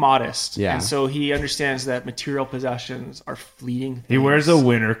He's time. pretty modest. Yeah. And so he understands that material possessions are fleeting things. He wears a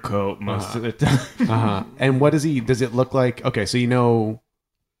winter coat most of the time. And what does he? Does it look like? Okay, so you know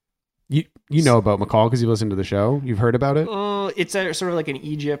about McCall because you listened to the show. You've heard about it. It's a sort of like an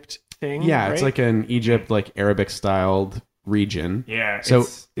Egypt thing. Yeah, right? it's like an Egypt, like Arabic styled region. Yeah, So-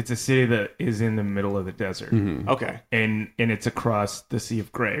 it's a city that is in the middle of the desert, Okay. and it's across the Sea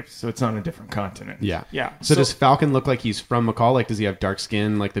of Grapes, so it's on a different continent. Yeah. Yeah. So does Falcon look like he's from McCall? Like, does he have dark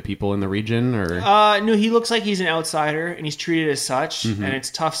skin like the people in the region? Or No, he looks like he's an outsider, and he's treated as such. And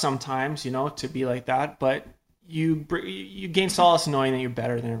it's tough sometimes, to be like that. But you gain solace knowing that you're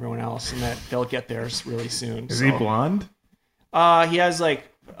better than everyone else, and that they'll get theirs really soon. Is he blonde? He has like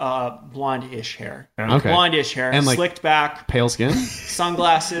blonde-ish hair. Okay. Blonde-ish hair, And, like, slicked back, pale skin?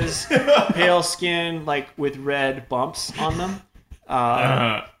 sunglasses, pale skin, like with red bumps on them.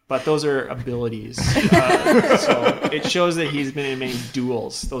 But those are abilities. So it shows that he's been in many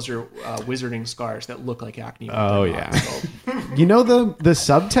duels. Those are wizarding scars that look like acne. but Oh, they're yeah. not. So, The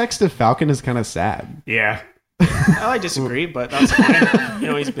subtext of Falcon is kind of sad. Yeah. I disagree, but that's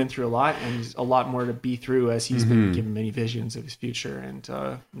fine. He's been through a lot, and he's a lot more to be through as he's been given many visions of his future, and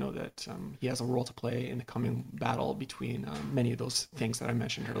know that he has a role to play in the coming battle between many of those things that I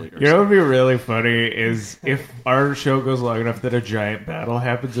mentioned earlier. You know what would be really funny is if our show goes long enough that a giant battle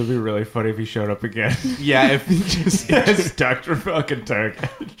happens, it would be really funny if he showed up again. Yeah, if he just As Dr. fucking Target.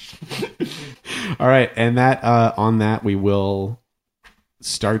 All right, and that on that we will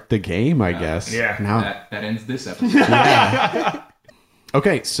start the game, I guess. Yeah. Now, That ends this episode.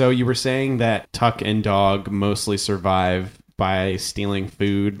 okay, so you were saying that Tuck and Dog mostly survive by stealing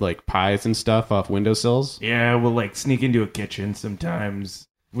food, like pies and stuff, off windowsills. Yeah, we'll like sneak into a kitchen sometimes.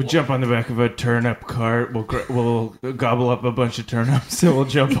 We'll jump on the back of a turnip cart. We'll gobble up a bunch of turnips and we'll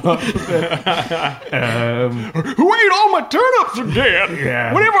jump up. Who ate all my turnips again?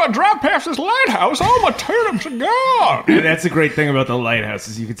 Yeah. Whenever I drive past this lighthouse, all my turnips are gone. And that's the great thing about the lighthouse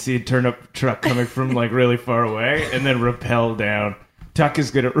is you can see a turnip truck coming from like really far away and then rappel down. Tuck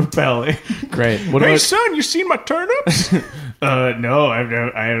is good at rappelling. Great. What Hey, about son, you seen my turnips? No, I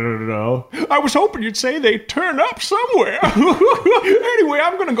don't know. I was hoping you'd say they turn up somewhere. Anyway,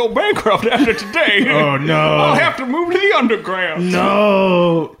 I'm going to go bankrupt after today. Oh no. I'll have to move to the underground.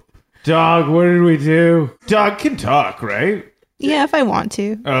 No. Dog, what did we do? Dog can talk, right? Yeah, if I want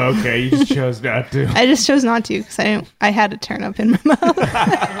to. Oh, okay, you just chose not to. I just chose not to because I had a turnip in my mouth.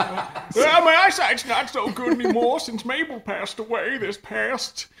 Well, my eyesight's not so good anymore since Mabel passed away this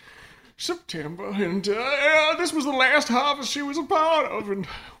past September. And this was the last harvest she was a part of. And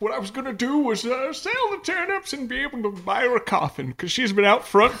what I was going to do was sell the turnips and be able to buy her a coffin because she's been out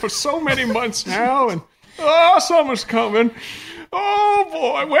front for so many months now. And summer's coming. Oh,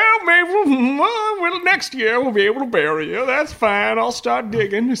 boy. Well, Mabel, well, next year we'll be able to bury you. That's fine. I'll start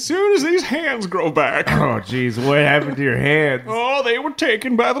digging as soon as these hands grow back. Oh, jeez, what happened to your hands? Oh, they were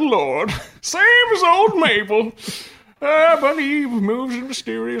taken by the Lord. Same as old Mabel. But he moves in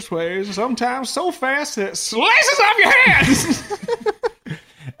mysterious ways, sometimes so fast that it slices off your hands.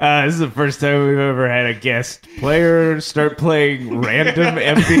 This is the first time we've ever had a guest player start playing random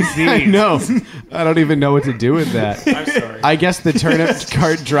NPCs. I know. I don't even know what to do with that. I'm sorry. I guess the turnip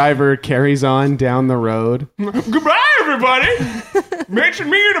cart driver carries on down the road. Goodbye, everybody.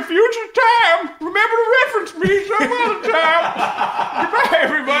 Mention me in a future time. Remember to reference me some other time. Goodbye,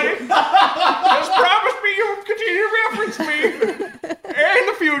 everybody. Just promise me you'll continue to reference me in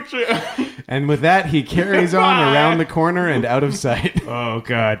the future. And with that, he carries on around the corner and out of sight. Oh,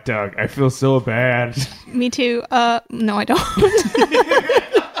 God, Doug, I feel so bad. Me too. No, I don't.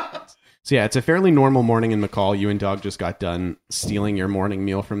 So yeah, it's a fairly normal morning in McCall. You and Dog just got done stealing your morning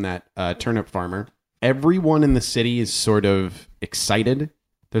meal from that turnip farmer. Everyone in the city is sort of excited.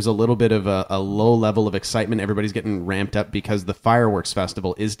 There's a little bit of a low level of excitement. Everybody's getting ramped up because the fireworks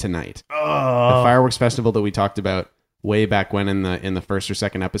festival is tonight. The fireworks festival that we talked about way back when in the first or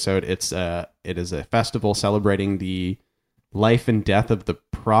second episode. It is a festival celebrating the life and death of the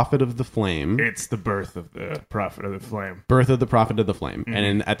Prophet of the Flame. It's the birth of the Prophet of the Flame. Birth of the Prophet of the Flame.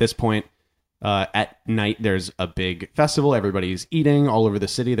 And at this point, at night, there's a big festival. Everybody's eating all over the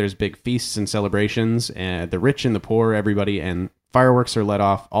city. There's big feasts and celebrations. And the rich and the poor, everybody, and fireworks are let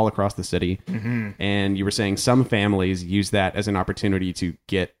off all across the city. And you were saying some families use that as an opportunity to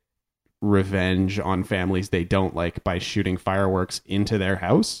get revenge on families they don't like by shooting fireworks into their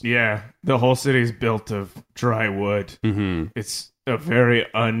house. Yeah, the whole city's built of dry wood. It's a very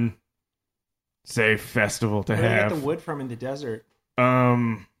unsafe festival to Where do you get have. the wood from in the desert?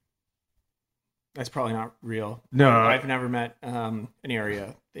 That's probably not real. No. I've never met an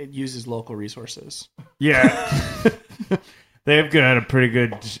area that uses local resources. Yeah. They've got a pretty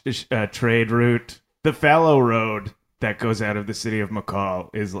good trade route. The fallow road that goes out of the city of McCall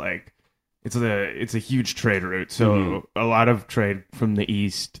is like, it's a huge trade route. So a lot of trade from the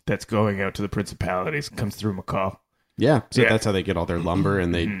east that's going out to the principalities comes through McCall. Yeah, so that's how they get all their lumber,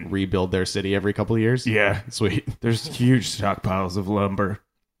 and they rebuild their city every couple of years. Yeah. Sweet. There's huge stockpiles of lumber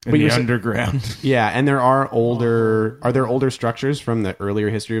in But the you're underground. Yeah, and there older structures from the earlier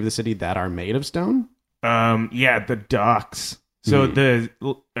history of the city that are made of stone? Yeah, the docks. So the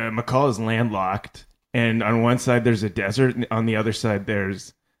McCall is landlocked, and on one side there's a desert, and on the other side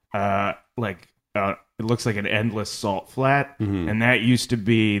there's it looks like an endless salt flat, and that used to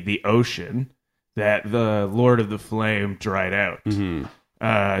be the ocean that the Lord of the Flame dried out.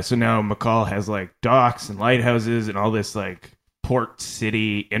 So now McCall has like docks and lighthouses and all this like port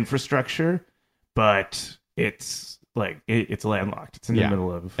city infrastructure, but it's like it's landlocked. It's in the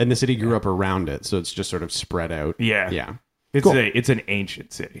middle of, and the city grew up around it, so it's just sort of spread out. Yeah. It's Cool. it's an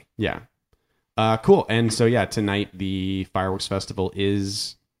ancient city. Yeah. Cool. And so, tonight the fireworks festival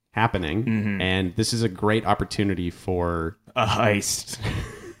is happening, and this is a great opportunity for A heist.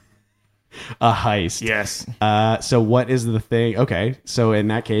 a heist. Yes. So what is the thing? Okay. So in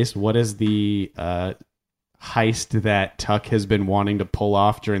that case, what is the heist that Tuck has been wanting to pull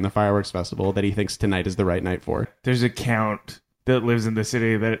off during the fireworks festival that he thinks tonight is the right night for? There's a count that lives in the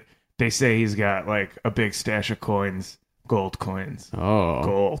city that they say he's got like a big stash of coins, gold coins.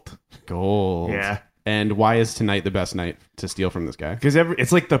 Oh, gold. Yeah. And why is tonight the best night to steal from this guy? Because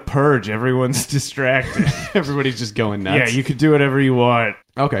it's like the purge. Everyone's distracted. Everybody's just going nuts. Yeah, you could do whatever you want.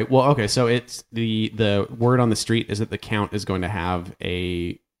 Okay. Well, okay. So it's the word on the street is that the Count is going to have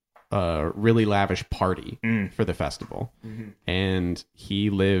a really lavish party for the festival, and he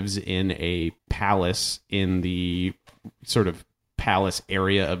lives in a palace in the sort of palace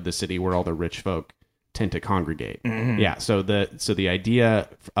area of the city where all the rich folk tend to congregate. Yeah. So the idea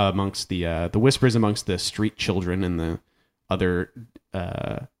amongst the whispers amongst the street children and the other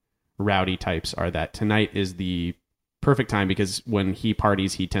rowdy types are that tonight is the perfect time because when he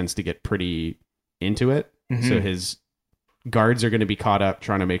parties, he tends to get pretty into it. So his guards are going to be caught up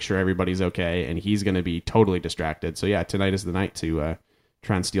trying to make sure everybody's okay, and he's going to be totally distracted. So yeah, tonight is the night to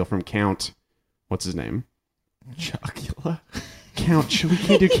try and steal from Count. What's his name? Chocula. Count. We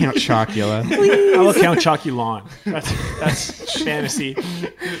can't do Count Chocula. I will Count Choculon. That's fantasy.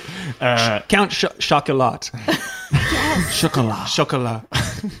 Count Chocolat. Chocolat.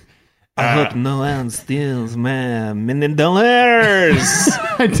 I hope no one steals my $1 million.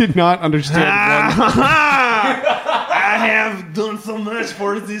 I did not understand. I have done so much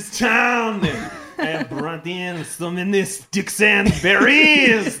for this town. I have brought in so many sticks and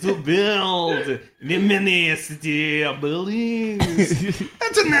berries to build the many city buildings.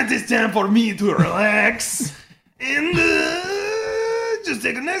 And tonight is time for me to relax and just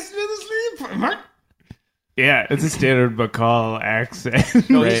take a nice little sleep. Yeah, it's a standard McCall accent.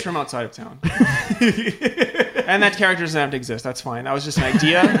 No, he's from outside of town. And that character doesn't have to exist. That's fine. That was just an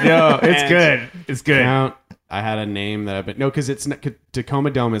idea. No, it's good. It's good. Count. I had a name that, but no, because it's not, Tacoma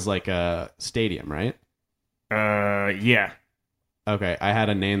Dome is like a stadium, right? Yeah. Okay, I had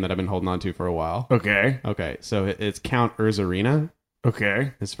a name that I've been holding on to for a while. Okay. Okay, so it's Count Urzarina.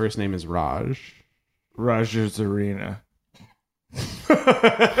 Okay. His first name is Raj. Roger's Arena.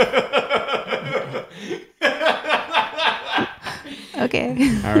 Okay.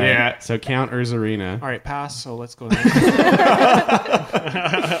 All right. Yeah. So Count Urzarina. All right, pass. So let's go.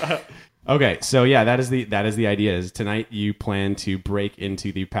 Okay, so yeah, that is the idea. Is tonight you plan to break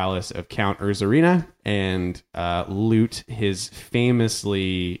into the palace of Count Urzarina and loot his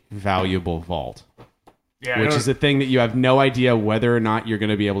famously valuable vault. Yeah, which is a thing that you have no idea whether or not you're going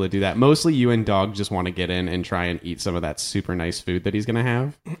to be able to do that. Mostly you and Dog just want to get in and try and eat some of that super nice food that he's going to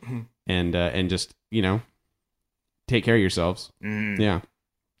have, and just take care of yourselves. Yeah.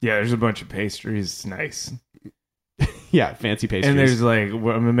 Yeah, there's a bunch of pastries. It's nice. Yeah, fancy pastries. And there's like,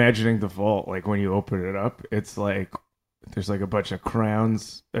 I'm imagining the vault, like when you open it up, it's like, there's like a bunch of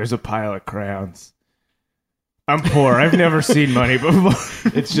crowns. There's a pile of crowns. I'm poor. I've never seen money before.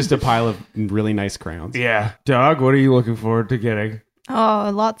 It's just a pile of really nice crowns. Yeah. Dog, what are you looking forward to getting?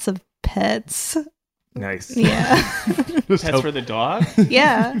 Oh, lots of pets. Nice. Yeah. Pets for the dog?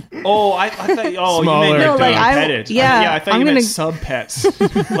 Yeah. Oh, I thought. Oh, Smaller you meant dog. being I petted. yeah, I thought I'm you meant gonna- sub pets.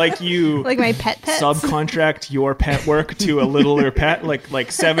 Like you Like my pets. subcontract your pet work to a littler pet.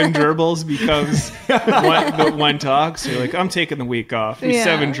 Like 7 gerbils becomes one dog. So you're like, I'm taking the week off. These Yeah.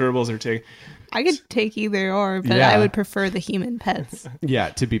 7 gerbils are taking. I could take either or, but Yeah. I would prefer the human pets. Yeah,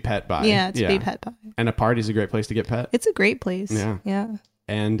 to be pet by. Yeah, to be pet by. And a party's a great place to get pet. It's a great place. Yeah. Yeah.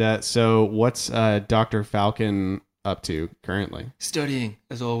 And so what's Dr. Falcon up to currently? Studying,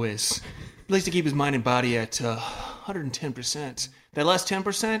 as always. He likes to keep his mind and body at 110%. That last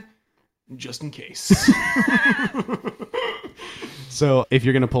 10%, just in case. So if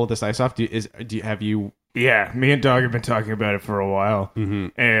you're going to pull this ice off, have you... Yeah, me and Dog have been talking about it for a while.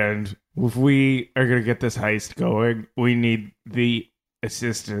 And if we are going to get this heist going, we need the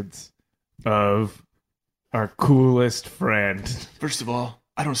assistance of our coolest friend. First of all,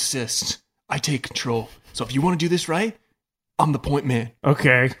 I don't assist. I take control. So if you want to do this right, I'm the point man.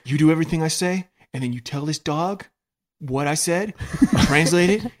 Okay. You do everything I say, and then you tell this dog what I said, translate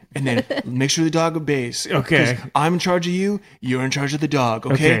it, and then make sure the dog obeys. Okay. 'Cause I'm in charge of you, you're in charge of the dog,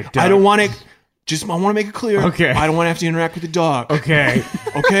 Okay, okay? dog. I don't want to... I want to make it clear. Okay. I don't want to have to interact with the dog. Okay.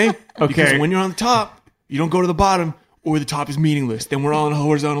 Okay? Okay. Because when you're on the top, you don't go to the bottom, or the top is meaningless. Then we're all on a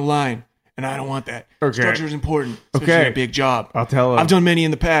horizontal line, and I don't want that. Okay. Structure is important, especially Okay. in a big job. I'll tell him. I've done many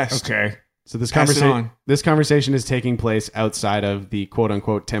in the past. Okay. So this Pass it conversation, on. this conversation is taking place outside of the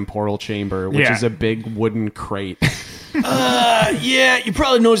quote-unquote temporal chamber, which Yeah. is a big wooden crate. Yeah, you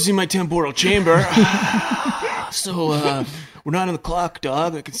probably noticed in my temporal chamber. So, we're not on the clock,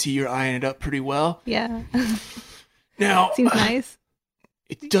 dog. I can see you're eyeing it up pretty well. Yeah. Now, Seems nice.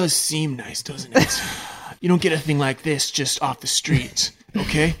 it does seem nice, doesn't it? You don't get a thing like this just off the street,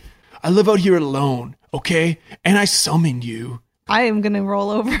 okay? I live out here alone, okay? And I summoned you. I am going to roll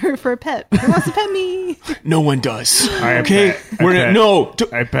over for a pet. Who wants to pet me? No one does. I Okay? bet. We're I gonna, bet. no.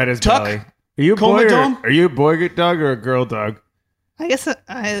 I pet his Tuck? belly. Are you a Coma boy? dome? Are you a boy dog or a girl dog? I guess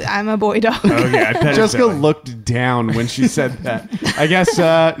I'm a boy dog. Okay, I pet his Jessica belly. looked down when she said that. I guess,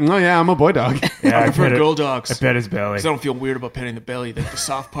 no, yeah, I'm a boy dog. Yeah, I prefer pet it- girl I dogs. pet his belly. Because I don't feel weird about petting the belly, the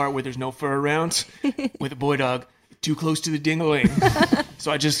soft part where there's no fur around. With a boy dog, too close to the dingling.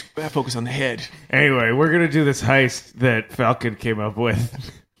 So I focus on the head. Anyway, we're gonna do this heist that Falcon came up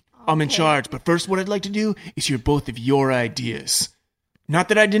with. I'm in charge, but first what I'd like to do is hear both of your ideas. Not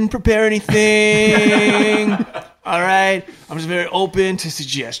that I didn't prepare anything. All right? I'm just very open to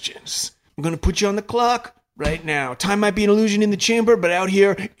suggestions. I'm going to put you on the clock right now. Time might be an illusion in the chamber, but out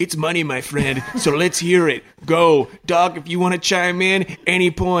here, it's money, my friend. So let's hear it. Go. Doc, if you want to chime in,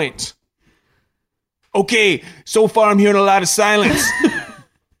 any point. Okay, so far I'm hearing a lot of silence.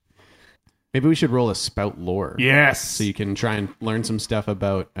 Maybe we should roll a spout lore. Yes. So you can try and learn some stuff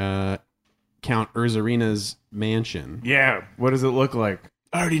about Count Urzarina's mansion. Yeah. What does it look like?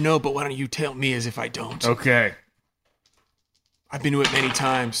 I already know, but why don't you tell me as if I don't? Okay. I've been to it many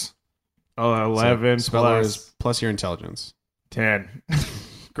times. Oh, 11 So spout lore plus is plus your intelligence. 10.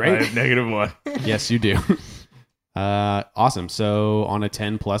 Great. I have -1. Yes, you do. Awesome. So on a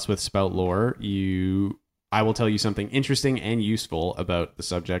 10 plus with spout lore, I will tell you something interesting and useful about the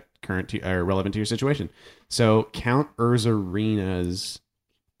subject current to, or relevant to your situation. So Count Urzarina's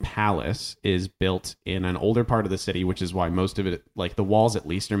palace is built in an older part of the city, which is why most of it, like the walls at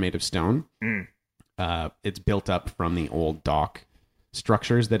least, are made of stone. It's built up from the old dock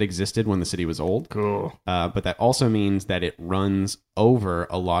structures that existed when the city was old. Cool. But that also means that it runs over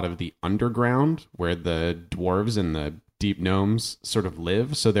a lot of the underground where the dwarves and the deep gnomes sort of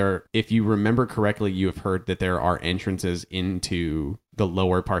live. So there, if you remember correctly, you have heard that there are entrances into the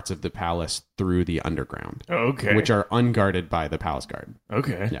lower parts of the palace through the underground, Okay. which are unguarded by the palace guard.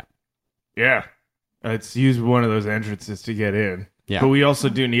 Okay. Yeah. Yeah. Let's use one of those entrances to get in. Yeah. But we also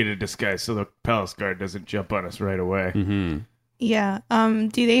do need a disguise so the palace guard doesn't jump on us right away. Mm-hmm. Yeah. Do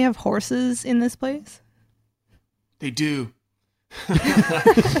they have horses in this place? They do.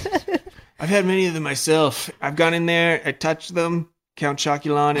 I've had many of them myself. I've gone in there, I touched them. Count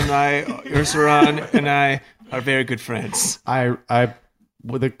Choculon and Ursaron and I are very good friends.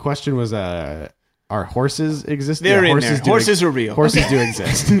 Well, the question was, are horses exist? They're in horses there. Horses are real. Horses do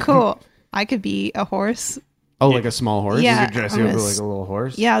exist. Cool. I could be a horse. Oh, like a small horse? Yeah. You could dress I'm you up gonna like a little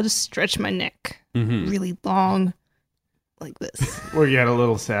horse. Yeah, I'll just stretch my neck Mhm. really long, like this. Or you got a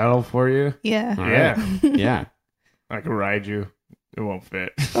little saddle for you. Yeah. All Yeah. right. Yeah. I can ride you. It won't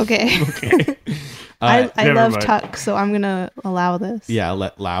fit. Okay. Okay. I never love mind. Tuck, so I'm gonna allow this. Yeah,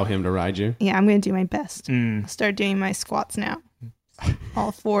 allow him to ride you. Yeah, I'm gonna do my best. Mm. I'll start doing my squats now.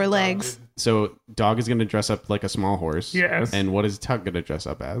 All 4 legs. so dog is going to dress up like a small horse. Yes. And what is Tuck going to dress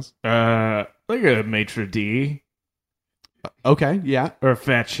up as? Like a maitre d' Okay, yeah. or a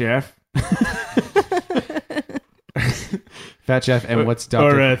fat chef Fat Chef. And what's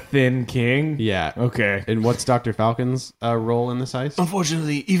or Dr. a thin king. Yeah. Okay. And what's Dr. Falcon's role in this heist?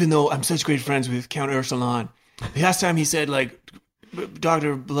 Unfortunately, even though I'm such great friends with Count Ursulon, the last time he said, like,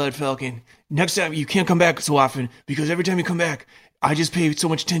 Dr. Blood Falcon, next time you can't come back so often because every time you come back, I just pay so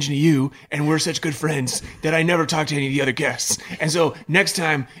much attention to you and we're such good friends that I never talk to any of the other guests. And so next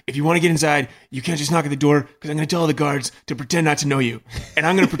time, if you want to get inside, you can't just knock at the door because I'm going to tell the guards to pretend not to know you. And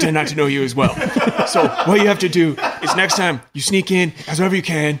I'm going to pretend not to know you as well. So what you have to do is next time you sneak in as wherever you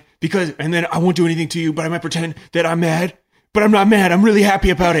can and then I won't do anything to you, but I might pretend that I'm mad. But I'm not mad. I'm really happy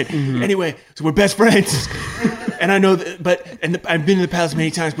about it. Mm-hmm. Anyway, so we're best friends. And I know that, I've been in the palace many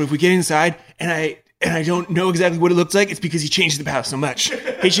times, but if we get inside and I don't know exactly what it looks like, it's because he changed the palace so much.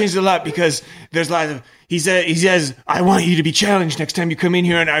 He changed it a lot because there's a lot of, he says, I want you to be challenged next time you come in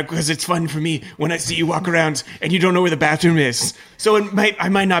here because it's fun for me when I see you walk around and you don't know where the bathroom is. So I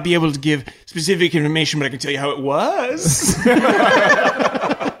might not be able to give specific information, but I can tell you how it was.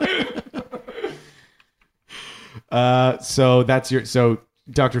 So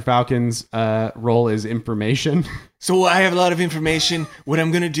Dr. Falcon's role is information. So I have a lot of information. What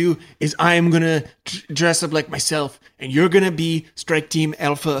I'm going to do is I'm going to dress up like myself, and you're going to be Strike Team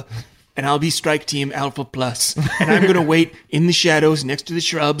Alpha, and I'll be Strike Team Alpha Plus. And I'm going to wait in the shadows next to the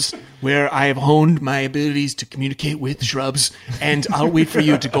shrubs where I have honed my abilities to communicate with shrubs, and I'll wait for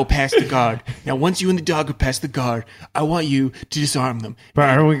you to go past the guard. Now, once you and the dog go past the guard, I want you to disarm them. But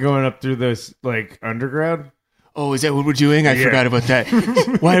aren't we going up through this, like, underground? Oh, is that what we're doing? I forgot about that.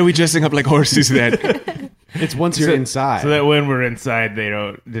 Why are we dressing up like horses then? It's once you're inside. So that when we're inside, they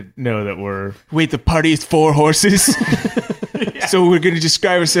don't know that we're... Wait, the party is 4 horses? Yeah. So we're going to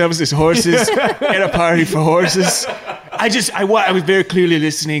describe ourselves as horses at a party for horses? I was very clearly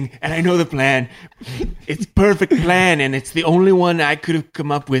listening, and I know the plan. It's a perfect plan, and it's the only one I could have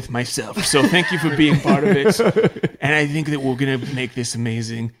come up with myself. So thank you for being part of it. And I think that we're going to make this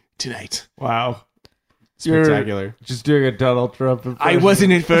amazing tonight. Wow. Spectacular. You're just doing a Donald Trump impression. I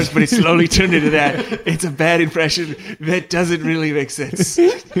wasn't at first, but it slowly turned into that. It's a bad impression that doesn't really make sense.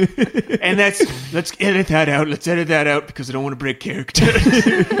 And let's edit that out. Let's edit that out because I don't want to break character.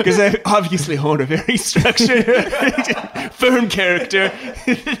 Because I obviously honed a very structured, firm character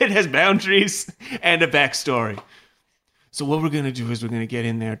that has boundaries and a backstory. So what we're going to do is we're going to get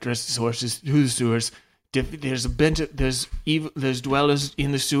in there, dress as horses through the sewers. There's dwellers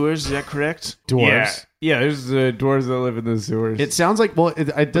in the sewers. Is that correct? Dwarves. Yeah, there's dwarves that live in the sewers. It sounds like,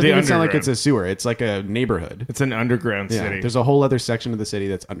 it doesn't even sound like it's a sewer. It's like a neighborhood. It's an underground city. There's a whole other section of the city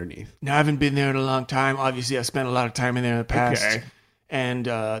that's underneath. Now, I haven't been there in a long time. Obviously, I spent a lot of time in there in the past. Okay. And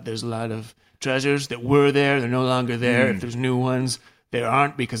there's a lot of treasures that were there. They're no longer there. If there's new ones, there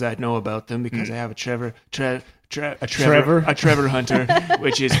aren't because I know about them because I have a Trevor Hunter,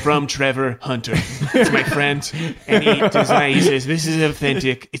 which is from Trevor Hunter. It's my friend, and he says, this is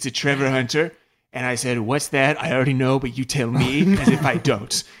authentic. It's a Trevor Hunter. And I said, what's that? I already know, but you tell me as if I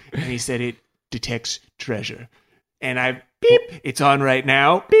don't. And he said, it detects treasure. And I, beep, it's on right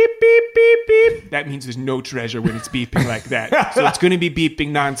now. Beep, beep, beep, beep. That means there's no treasure when it's beeping like that. So it's going to be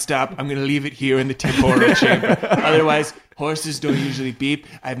beeping nonstop. I'm going to leave it here in the temporal chamber. Otherwise, horses don't usually beep.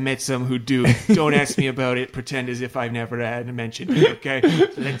 I've met some who do. Don't ask me about it. Pretend as if I've never had mentioned it, okay?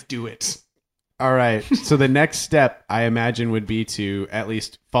 So let's do it. All right. So the next step, I imagine, would be to at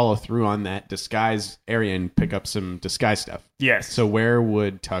least follow through on that disguise area and pick up some disguise stuff. Yes. So where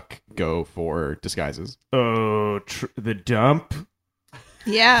would Tuck go for disguises? Oh, the dump?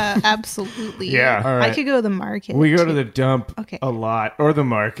 Yeah, absolutely. Yeah. All right. I could go to the market. We go too. to the dump a lot. Or the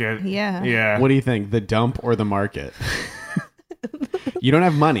market. Yeah. Yeah. What do you think? The dump or the market? You don't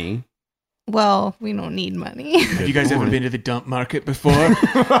have money. Well, we don't need money. Have you guys ever been to the dump market before?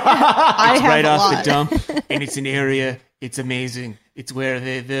 I It's have right a off lot. the dump, and it's an area. It's amazing. It's where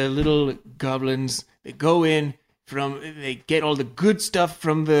the little goblins, they go in they get all the good stuff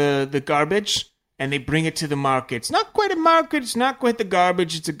from the garbage, and they bring it to the market. It's not quite a market. It's not quite the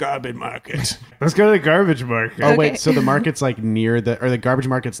garbage. It's a garbage market. Let's go to the garbage market. Oh, Okay. wait. So the market's like the garbage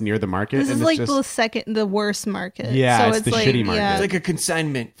market's near the market? This and is it's like just, the worst market. Yeah, so it's the shitty market. Yeah. It's like a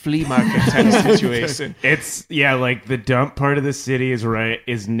consignment flea market type of situation. It's like the dump part of the city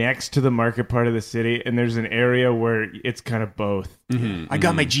is next to the market part of the city, and there's an area where it's kind of both. I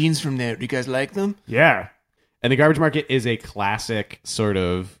got my jeans from there. Do you guys like them? Yeah. and the garbage market is a classic sort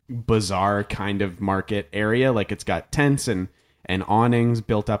of bizarre kind of market area. Like it's got tents and awnings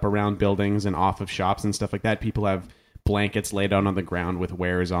built up around buildings and off of shops and stuff like that. People have blankets laid out on the ground with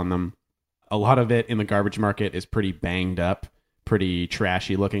wares on them. A lot of it in the garbage market is pretty banged up, pretty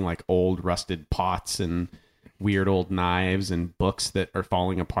trashy looking, like old rusted pots and weird old knives and books that are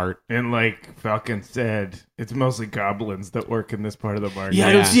falling apart. And like Falcon said, it's mostly goblins that work in this part of the market. Yeah,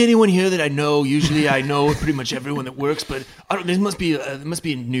 I don't see anyone here that I know. Usually, I know pretty much everyone that works, but there must be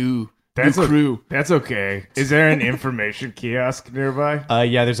a new crew. That's okay. Is there an information kiosk nearby?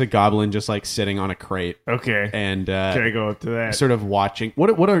 Yeah, there's a goblin just like sitting on a crate. Okay. And can I go up to that? sort of watching.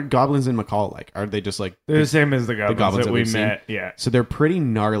 What are goblins in McCall like? Are they just like They're the same as the goblins that we we've met. seen? Yeah. So they're pretty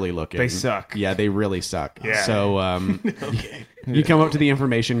gnarly looking. They suck. Yeah, they really suck. Yeah. So Okay. you come up to the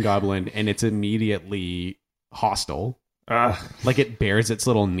information goblin and it's immediately hostile. Like it bares its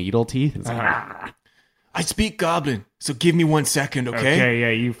little needle teeth. It's like, I speak Goblin, so give me 1 second, okay? Okay, yeah,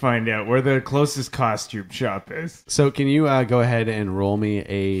 you find out where the closest costume shop is. So can you go ahead and roll me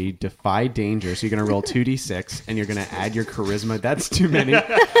a Defy Danger? So you're going to roll 2d6, and you're going to add your Charisma. That's too many.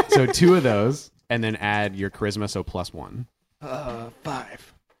 So 2 of those, and then add your Charisma, so +1.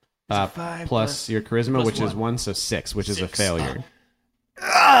 5. Plus your Charisma, which is 1, so 6, which is a failure.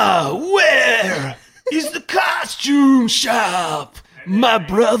 Where is the costume shop? My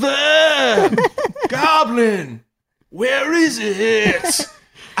brother! Goblin! Where is it?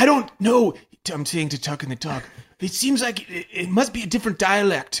 I don't know. I'm saying to Tuck in the Tuck. It seems like it must be a different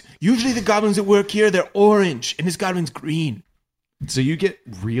dialect. Usually the goblins that work here, they're orange, and this goblin's green. So you get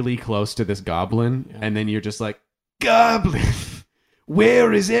really close to this goblin, and then you're just like, Goblin!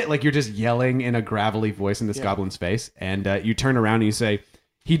 Where is it? Like you're just yelling in a gravelly voice in this goblin's face, and you turn around and you say,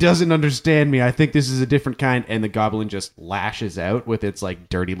 he doesn't understand me. I think this is a different kind. And the goblin just lashes out with its like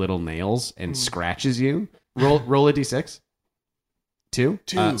dirty little nails and scratches you. Roll a d6. 2?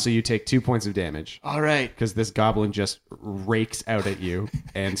 2. So you take 2 points of damage. All right. Because this goblin just rakes out at you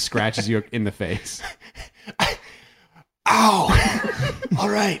and scratches you in the face. Ow! All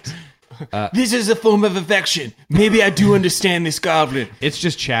right. This is a form of affection. Maybe I do understand this goblin. It's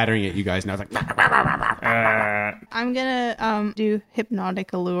just chattering at you guys now. It's like, I'm gonna do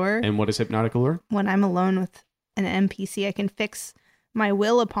hypnotic allure. and what is hypnotic allure? When I'm alone with an NPC, I can fix my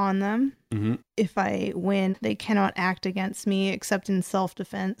will upon them. Mm-hmm. If I win, they cannot act against me except in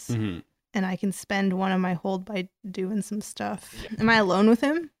self-defense. Mm-hmm. And I can spend one of my hold by doing some stuff. Am I alone with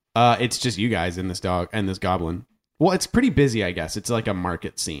him? It's just you guys and this dog and this goblin. Well, it's pretty busy, I guess. It's like a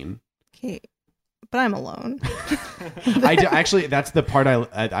market scene. Okay, but I'm alone. Actually, that's the part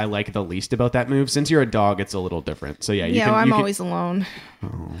I like the least about that move. Since you're a dog, it's a little different. So yeah, I'm always alone.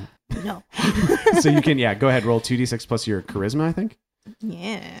 Oh. No. So you can go ahead, roll 2d6 plus your charisma, I think.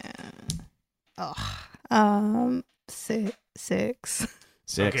 Yeah. Oh. 6. 6.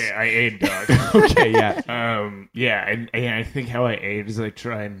 Okay, I aid dog. Okay, yeah. Yeah, and I think how I aid is I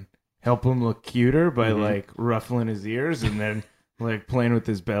try and help him look cuter by like ruffling his ears and then like playing with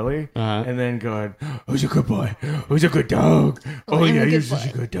his belly, and then going, "Who's a good boy? Who's a good dog? Oh yeah, you're such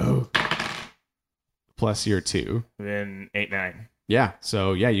a good dog." Plus your 2. Then 8, 9. Yeah.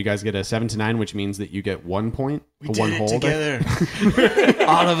 So yeah, you guys get a 7 to 9, which means that you get 1 point. We one did it hold. together.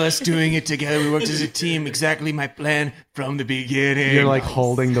 All of us doing it together. We worked as a team. Exactly my plan from the beginning. You're like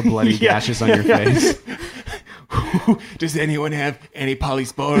holding the bloody gashes on your face. Does anyone have any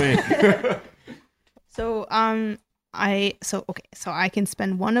polysporin? So I can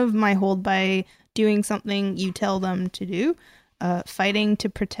spend one of my hold by doing something you tell them to do, fighting to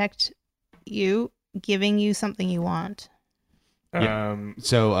protect you, giving you something you want.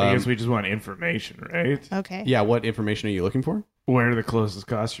 So I guess we just want information, right? Okay. yeah, what information are you looking for? Where the closest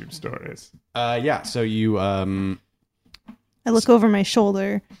costume store is. Yeah. So you I look over my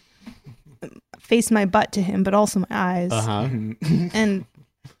shoulder, face my butt to him, but also my eyes. Uh-huh. And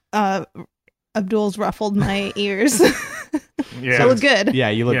Abdul's ruffled my ears. Yeah, So I look good. Yeah,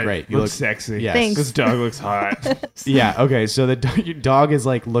 you look great. You look look sexy. Yes. Thanks. This dog looks hot. Yeah, okay. So your dog is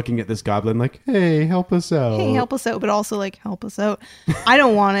like looking at this goblin like, "Hey, help us out." Hey, help us out, but also like help us out. I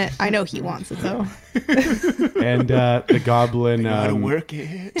don't want it. I know he wants it though. And the goblin How to work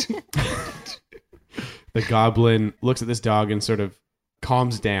it. the goblin looks at this dog and sort of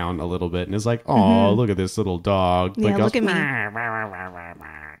calms down a little bit and is like, "Oh, look at this little dog." Yeah, But look at me.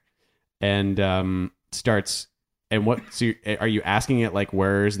 and starts. And what? So are you asking it like,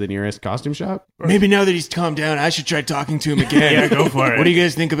 where's the nearest costume shop? Maybe now that he's calmed down, I should try talking to him again. Yeah, go for it. What do you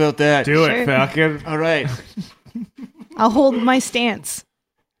guys think about that? Do Sure. it, Falcon. All right. I'll hold my stance.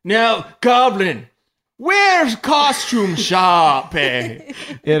 Now, Goblin, where's costume shop? It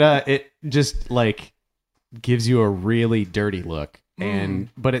just like gives you a really dirty look,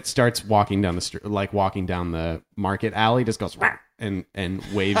 but it starts walking down the street, like walking down the market alley. Just goes and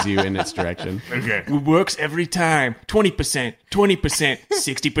waves you in its direction. Okay. It works every time. 20%, 20%,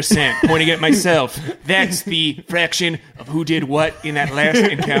 60%. Pointing at myself. That's the fraction of who did what in that last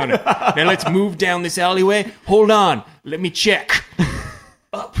encounter. Now let's move down this alleyway. Hold on. Let me check.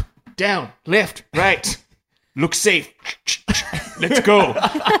 Up, down, left, right. Look safe. Let's go.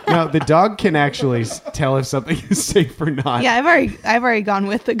 Now the dog can actually tell if something is safe or not. Yeah, I've already gone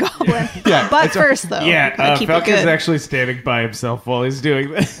with the goblin. Yeah, but first though, Yeah, keep it Falcon's good. actually standing by himself while he's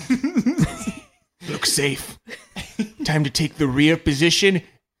doing this. Look safe. Time to take the rear position,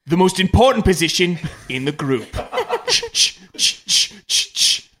 the most important position in the group.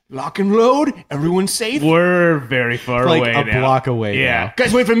 Lock and load. Everyone safe. We're very far Like away a now. block away. Yeah.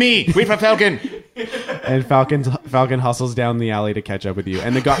 Guys, wait for me. Wait for Falcon. now. And Falcon hustles down the alley to catch up with you.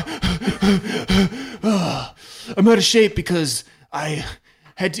 And the I'm out of shape because I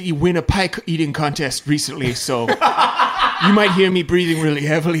had to win a pie eating contest recently, so you might hear me breathing really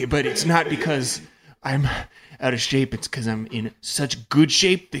heavily, but it's not because I'm out of shape. It's because I'm in such good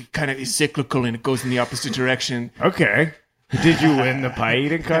shape that it kind of is cyclical and it goes in the opposite direction. Okay. Did you win the pie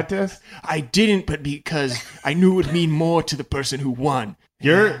eating contest? I didn't, but because I knew it would mean more to the person who won.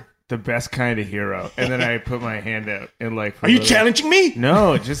 You're the best kind of hero. And then I put my hand out and like. Are you challenging me?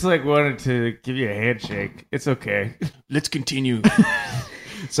 No, just like wanted to give you a handshake. It's okay. Let's continue.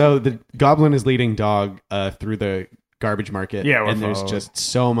 So the goblin is leading dog through the garbage market. Yeah, we're and there's following. just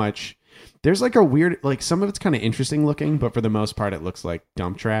so much. There's like a weird, like some of it's kind of interesting looking, but for the most part, it looks like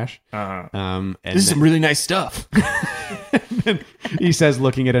dump trash. Uh-huh. And This is some really nice stuff. he says,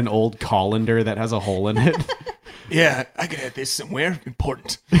 looking at an old colander that has a hole in it. Yeah, I could have this somewhere.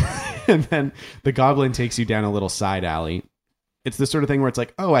 Important. And then the goblin takes you down a little side alley. It's the sort of thing where it's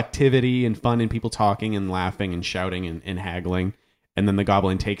like, oh, activity and fun and people talking and laughing and shouting and haggling. And then the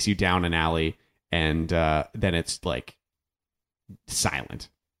goblin takes you down an alley, and then it's like silent.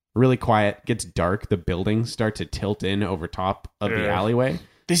 Really quiet, gets dark. The buildings start to tilt in over top of the alleyway.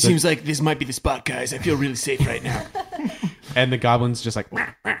 This seems like this might be the spot, guys. I feel really safe right now. And the goblin's just like, "Wah,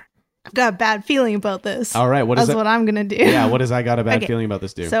 wah." I've got a bad feeling about this. All right, what is That's it? what I'm gonna do. Yeah, what does I got a bad Okay. feeling about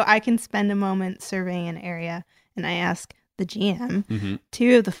this do? So I can spend a moment surveying an area, and I ask the GM Mhm.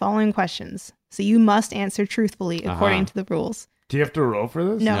 2 of the following questions. So you must answer truthfully according Uh-huh. to the rules. Do you have to roll for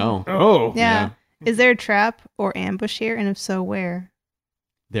this? No. Oh. Yeah. Is there a trap or ambush here? And if so, where?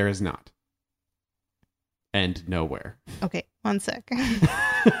 There is not. And nowhere. Okay, one sec.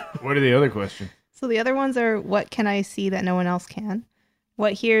 What are the other questions? So the other ones are, what can I see that no one else can?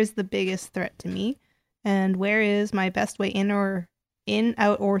 What here is the biggest threat to me? And where is my best way in,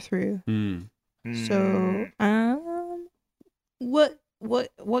 out, or through? Mm. So,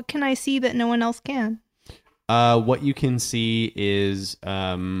 what can I see that no one else can? What you can see is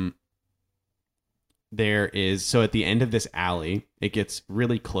there is, so at the end of this alley, it gets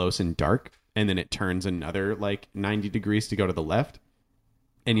really close and dark, and then it turns another like 90 degrees to go to the left.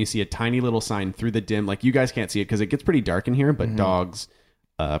 And you see a tiny little sign through the dim, like you guys can't see it because it gets pretty dark in here, but dogs'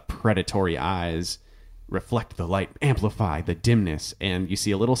 predatory eyes reflect the light, amplify the dimness. And you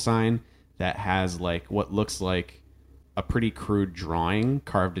see a little sign that has like what looks like a pretty crude drawing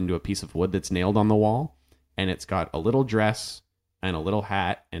carved into a piece of wood that's nailed on the wall. And it's got a little dress and a little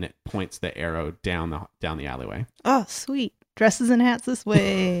hat, and it points the arrow down the alleyway. Oh, sweet. Dresses and hats this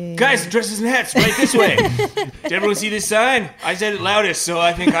way. Guys, dresses and hats, right this way. Did everyone see this sign? I said it loudest, so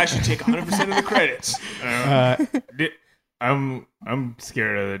I think I should take 100% of the credits. I'm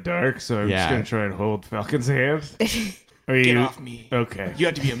scared of the dark, so I'm Yeah. just gonna try and hold Falcon's hand. Are Get you off me. okay? You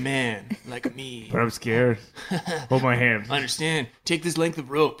have to be a man, like me. But I'm scared. Hold my hand. I understand. Take this length of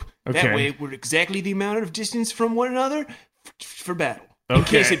rope. Okay. That way, we're exactly the amount of distance from one another for battle. In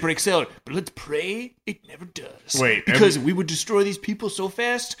Okay. case it breaks out. But let's pray it never does. Wait, Because we would destroy these people so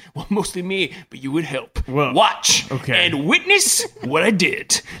fast. Well, mostly me, but you would help. Well, watch okay. and witness what I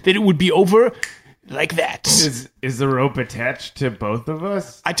did. That it would be over like that. Is the rope attached to both of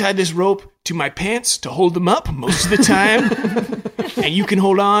us? I tied this rope to my pants to hold them up most of the time. And you can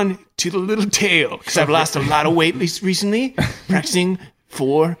hold on to the little tail. Because I've lost a lot of weight recently. Practicing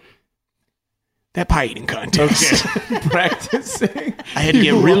for that pie eating contest. Okay. Practicing. I had to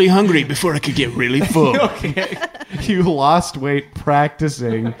get really hungry before I could get really full. Okay. You lost weight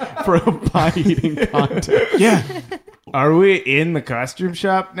practicing for a pie eating contest. Yeah. Are we in the costume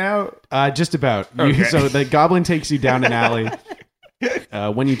shop now? Just about. Okay. So the goblin takes you down an alley.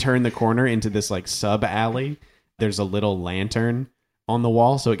 When you turn the corner into this like sub alley, there's a little lantern on the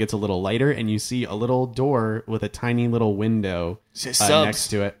wall, so it gets a little lighter, and you see a little door with a tiny little window Says subs. next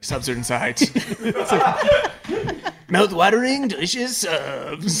to it. Subs are inside. Mouth-watering, delicious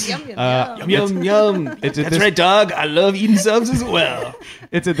subs. Yum, yum, Uh, yum. Yum, yum. It's at That's this- right, dog. I love eating subs as well.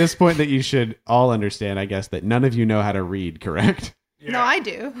 It's at this point that you should all understand, I guess, that none of you know how to read, correct? No, I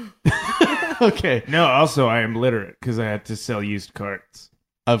do. Okay. No, also I am literate because I had to sell used carts.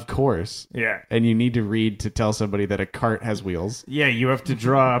 Of course. Yeah. And you need to read to tell somebody that a cart has wheels. Yeah, you have to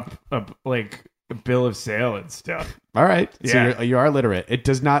draw up a bill of sale and stuff. All right. Yeah. So you are literate. It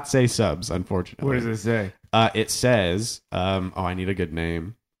does not say subs, unfortunately. What does it say? It says, I need a good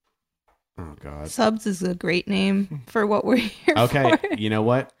name. Oh, God. Subs is a great name for what we're here Okay. for. You know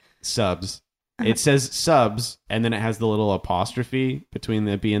what? Subs. It says subs, and then it has the little apostrophe between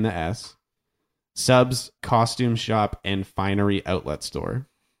the B and the S. Subs, costume shop, and finery outlet store.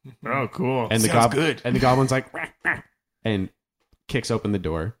 Oh, cool. And the Sounds good. And the goblin's like, "Rah, rah," and kicks open the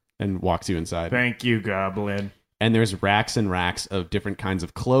door and walks you inside. Thank you, Goblin. And there's racks and racks of different kinds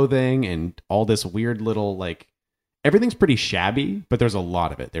of clothing and all this weird little, like, everything's pretty shabby, but there's a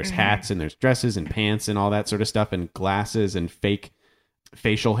lot of it. There's hats and there's dresses and pants and all that sort of stuff and glasses and fake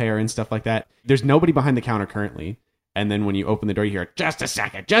facial hair and stuff like that. There's nobody behind the counter currently. And then when you open the door, you hear, just a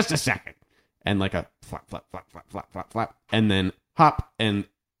second. And like a flap, flap, flap, flap, flap, flap, flap. And then hop, and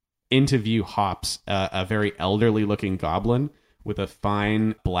into view hops a very elderly looking goblin with a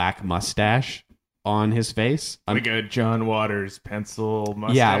fine black mustache on his face. Like a John Waters pencil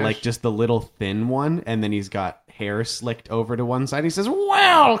mustache. Yeah, like just the little thin one, and then he's got hair slicked over to one side. He says,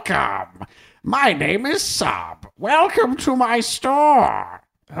 "Welcome. My name is Sub. Welcome to my store.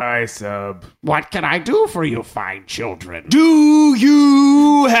 Hi, Sub. What can I do for you fine children?" Do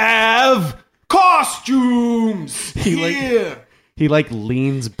you have costumes? He like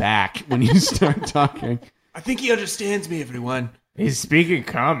leans back when you start talking. I think he understands me, everyone. He's speaking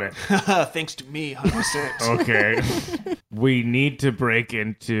common. Thanks to me, 100%. Okay. We need to break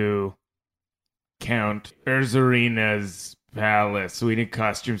into Count Erzarina's palace. We need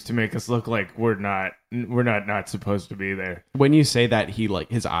costumes to make us look like we're not supposed to be there. When you say that, he like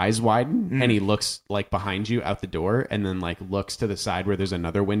his eyes widen and he looks like behind you out the door, and then like looks to the side where there's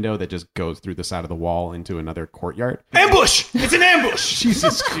another window that just goes through the side of the wall into another courtyard. Ambush! It's an ambush!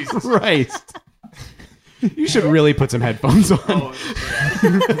 Jesus Christ. You should really put some headphones on.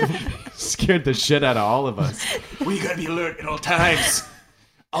 Scared the shit out of all of us. We gotta be alert at all times.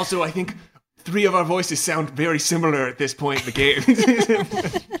 Also, I think 3 of our voices sound very similar at this point in the game.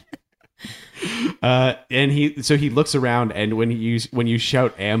 And he looks around, and when you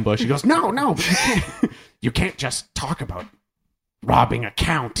shout ambush, he goes, No, you can't just talk about robbing a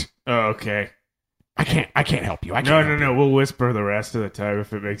count. Oh, okay. I can't help you. I can't No, help no. We'll whisper the rest of the time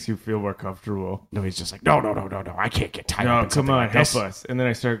if it makes you feel more comfortable. you." No, he's just like, no. I can't get tied up No, in come something on, like help this." us. And then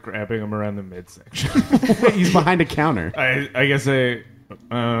I start grabbing him around the midsection. He's behind a counter. I guess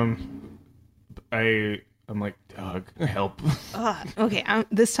I'm like, Doug, help. Okay,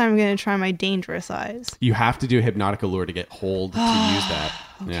 this time I'm going to try my dangerous eyes. You have to do hypnotic allure to get hold to use that.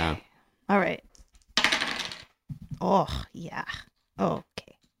 Yeah. All right. Oh, yeah.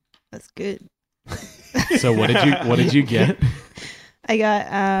 Okay. That's good. So what did you get? I got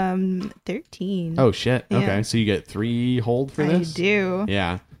 13. Oh shit. Yeah. Okay. So you get 3 hold for this? I do.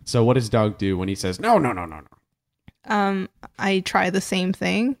 Yeah. So what does Dog do when he says no? I try the same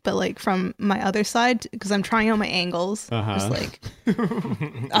thing, but like from my other side, because I'm trying out my angles. Uh-huh. Just like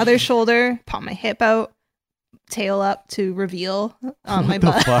other shoulder, pop my hip out, tail up to reveal on my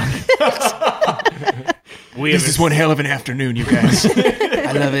butt. Fuck. This is one hell of an afternoon, you guys.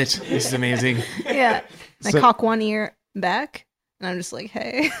 I love it. This is amazing. Yeah. I So- cock one ear back, and I'm just like,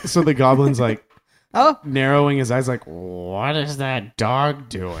 hey. So the goblin's like Oh, narrowing his eyes like, what is that dog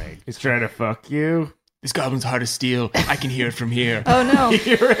doing? He's trying to fuck you. This goblin's hard to steal. I can hear it from here. oh no.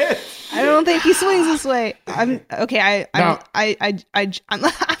 I don't think he swings this way. I'm okay. I'm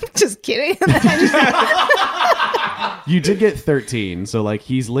just kidding. You did get 13, so like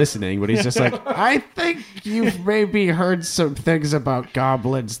he's listening, but he's just like, I think you've maybe heard some things about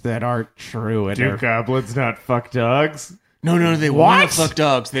goblins that aren't true. And Do goblins not fuck dogs? No, they want to fuck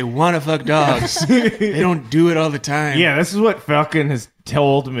dogs. They want to fuck dogs. They don't do it all the time. Yeah, this is what Falcon has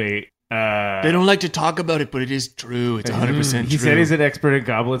told me. They don't like to talk about it, but it is true. It's 100% true. He said he's an expert in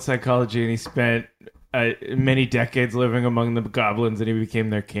goblin psychology, and he spent many decades living among the goblins, and he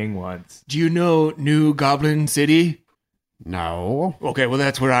became their king once. Do you know New Goblin City? no. Okay, well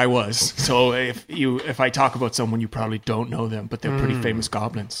that's where I was. So if I talk about someone, you probably don't know them, but they're pretty famous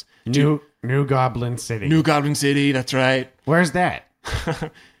goblins. New Goblin City. New Goblin City, that's right. Where's that?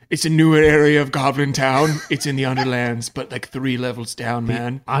 It's a newer area of Goblin Town. It's in the Underlands, but like 3 levels down,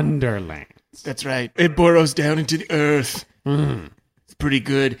 man. Underlands. That's right. It burrows down into the earth. It's pretty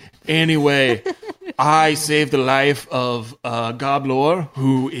good. Anyway, I saved the life of Goblor,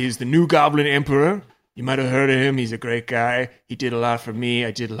 who is the new Goblin Emperor. You might have heard of him. He's a great guy. He did a lot for me. I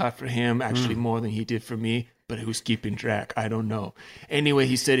did a lot for him, actually more than he did for me. But who's keeping track? I don't know. Anyway,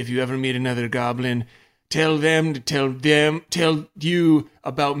 he said if you ever meet another goblin, tell them to tell you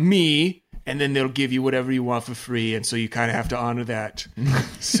about me, and then they'll give you whatever you want for free. And so you kind of have to honor that.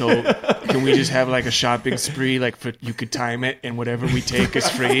 So can we just have like a shopping spree? Like you could time it, and whatever we take is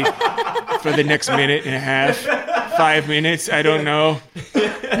free for the next minute and a half, 5 minutes. I don't know.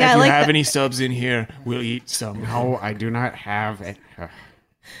 Yeah, If you like have any subs in here, we'll eat some. No, I do not have it.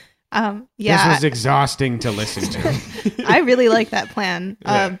 yeah, This was exhausting to listen to. I really like that plan.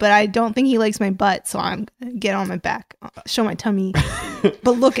 But I don't think he likes my butt, so I'm get on my back, show my tummy,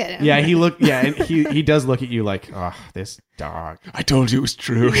 but look at him. Yeah, and he does look at you like, oh, this dog. I told you it was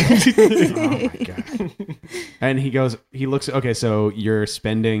true. Oh my god. And he looks, okay, so you're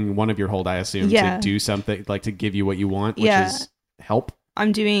spending one of your hold, I assume, Yeah. to do something, like to give you what you want, which Yeah. is help.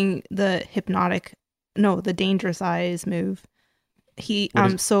 I'm doing the the dangerous eyes move.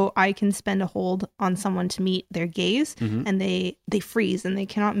 So I can spend a hold on someone to meet their gaze, and they freeze and they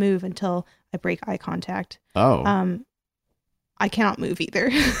cannot move until I break eye contact. Oh. I cannot move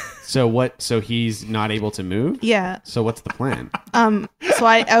either. So he's not able to move? Yeah. So what's the plan? So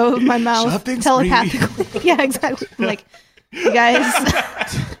I out of my mouth Shopping telepathically. Yeah, exactly. I'm like, you guys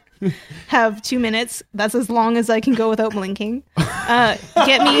have 2 minutes. That's as long as I can go without blinking.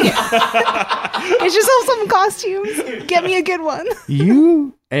 Get me yourself some costumes. Get me a good one.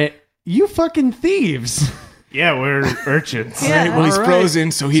 You fucking thieves. Yeah, we're urchins. Yeah. Well, he's All right.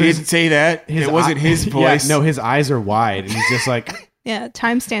 frozen, so he So didn't say that. It wasn't his voice. Yeah, no, his eyes are wide, and he's just like, Yeah,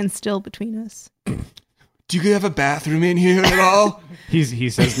 time stands still between us. Do you have a bathroom in here at all? he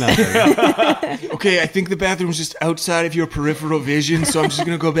says nothing. Okay, I think the bathroom's just outside of your peripheral vision, so I'm just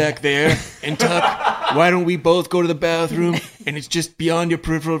gonna go back there. And Tuck, why don't we both go to the bathroom? And it's just beyond your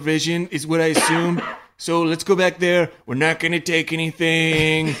peripheral vision, is what I assume. So let's go back there. We're not gonna take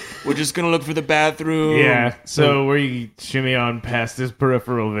anything. We're just gonna look for the bathroom. Yeah, so we shimmy on past his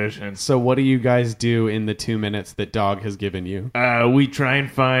peripheral vision. So what do you guys do in the 2 minutes that Dog has given you? We try and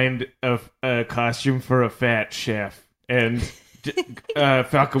find a costume for a fat chef. And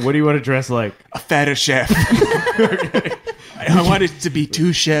Falcon, what do you want to dress like? A fatter chef. I want it to be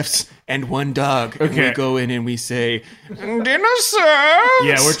 2 chefs and 1 dog. And Okay. we go in and we say, dinner served.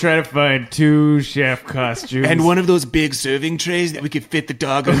 Yeah, we're trying to find 2 chef costumes. And one of those big serving trays that we could fit the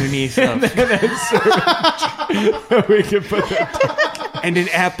dog underneath of. we can put that. And an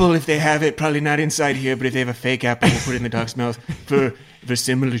apple, if they have it, probably not inside here, but if they have a fake apple, we'll put it in the dog's mouth for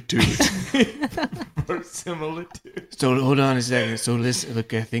similitude. For similitude. So hold on a second. So listen,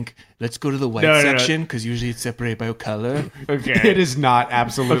 look, I think let's go to the white No. section because usually it's separated by color. Okay. It is not,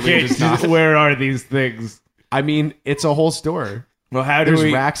 absolutely Okay, it is not. where are these things? I mean, it's a whole store. Well, how do There's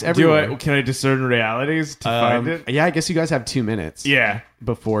we racks everywhere. Can I discern realities to find it? Yeah, I guess you guys have 2 minutes. Yeah.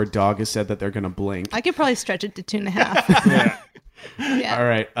 Before Dog has said that they're going to blink. I could probably stretch it to 2.5. Yeah. Yeah. All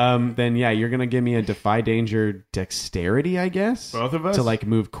right. Then yeah, you're gonna give me a defy danger dexterity, I guess. Both of us? to like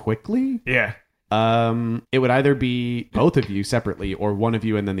move quickly. Yeah. It would either be both of you separately, or one of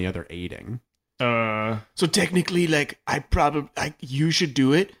you and then the other aiding. So technically, like, you should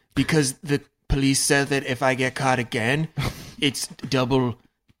do it because the police said that if I get caught again, it's double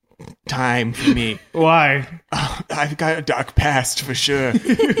time for me. Why? I've got a dark past for sure.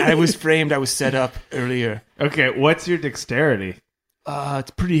 I was framed. I was set up earlier. Okay, what's your dexterity?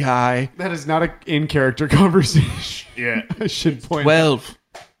 It's pretty high. That is not a in character conversation. Yeah. I should point. 12.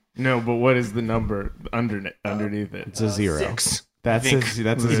 No, but what is the number underneath it? It's a 0. 6. That's I a, think.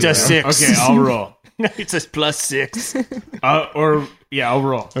 that's a It 0. does 6. Okay, I'll roll. It says +6. I'll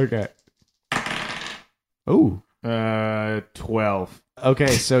roll. Okay. Oh. 12.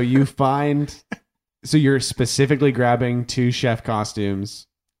 Okay, so you find. So you're specifically grabbing 2 chef costumes.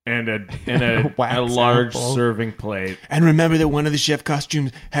 And a Wax large apple. serving plate. And remember that one of the chef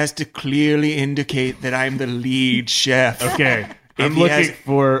costumes has to clearly indicate that I'm the lead chef. Okay. I'm he looking has-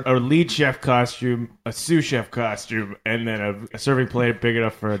 for a lead chef costume, a sous chef costume, and then a serving plate big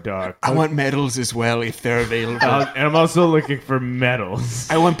enough for a dog. I want medals as well if they're available. And I'm also looking for medals.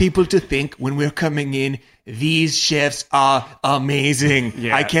 I want people to think when we're coming in, these chefs are amazing.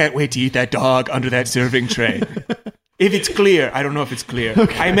 Yeah. I can't wait to eat that dog under that serving tray. If it's clear, I don't know if it's clear.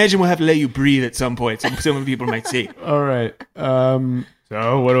 I imagine we'll have to let you breathe at some point. Some people might see. All right.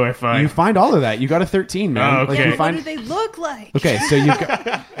 So what do I find? You find all of that. You got a 13, man. Oh, okay. Like, Yeah, you but find. what do they look like? Okay, so you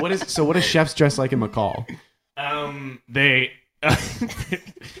got. What does chefs dress like in McCall? They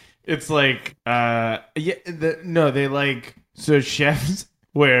it's like they like, so chefs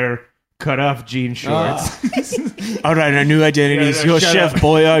wear cut off jean shorts. All right, our new identities. No, You're shut Chef up.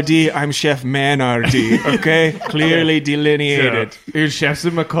 Boyardee. I'm Chef Manardee. Okay? Clearly delineated. Here's chefs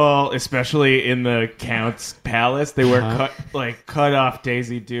in McCall, especially in the Count's palace. They wear cut off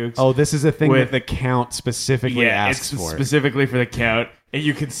Daisy Dukes. Oh, this is a thing With- that the Count specifically asks it's for. specifically for the Count, and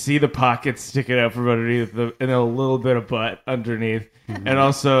you can see the pockets sticking out from underneath them, and a little bit of butt underneath, and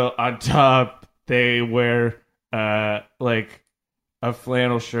also on top they wear like a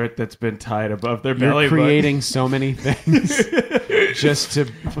flannel shirt that's been tied above their belly You're creating so many things just to.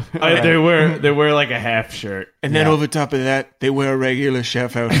 button. They wear like a half shirt. And then over top of that, they wear a regular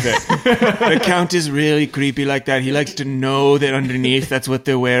chef outfit. The Count is really creepy like that. He likes to know that underneath that's what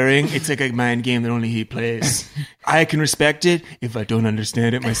they're wearing. It's like a mind game that only he plays. I can respect it if I don't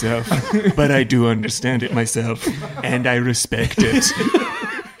understand it myself. But I do understand it myself. And I respect it.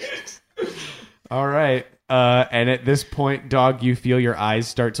 All right. And at this point, dog, you feel your eyes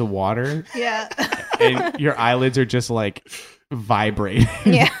start to water, Yeah. and your eyelids are just like vibrating.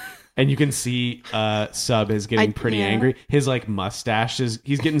 Yeah. And you can see Sub is getting pretty yeah. angry. His like mustache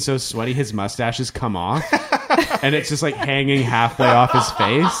he's getting so sweaty, his mustache has come off. And it's just like hanging halfway off his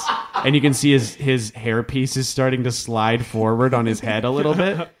face. And you can see his hairpiece is starting to slide forward on his head a little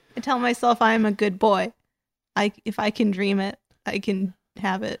bit. I tell myself I'm a good boy. If I can dream it, I can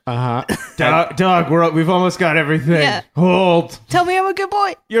have it. Dog, we've almost got everything. Yeah. Hold. Tell me I'm a good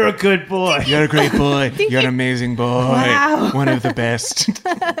boy. You're a good boy. You're a great boy. You're an amazing boy. Wow. One of the best.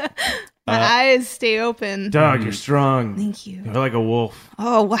 My eyes stay open. Dog, you're strong. Thank you. You're like a wolf.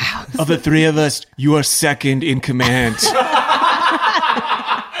 Oh, wow. Of the three of us, you are second in command.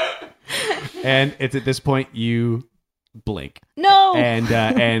 And it's at this point you blink. No.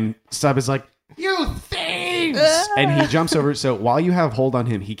 And Sub is like, "You thieves!" And he jumps over. So while you have hold on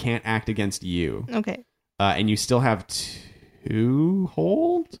him, he can't act against you. Okay. And you still have 2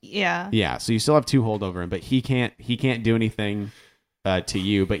 hold? Yeah. Yeah, so you still have 2 hold over him, but he can't do anything to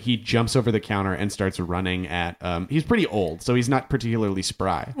you, but he jumps over the counter and starts running at he's pretty old, so he's not particularly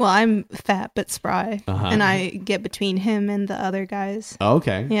spry. Well, I'm fat but spry, Uh-huh. and I get between him and the other guys. Oh,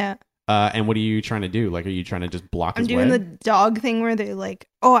 okay. Yeah. And what are you trying to do? Like, are you trying to just block I'm his doing way? the dog thing where they're like,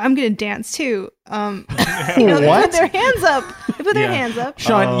 "Oh, I'm gonna dance too." They What? put their hands up. They put their hands up.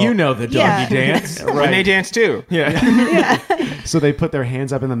 Sean, you know the doggy Yeah. dance. When they dance too. Yeah. Yeah. So they put their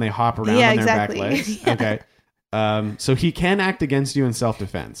hands up and then they hop around Yeah, on their exactly. back legs? Yeah. Okay. So he can act against you in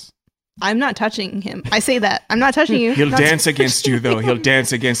self-defense. I'm not touching him. I say that. I'm not touching you. He'll Not dance touching against you, though. He'll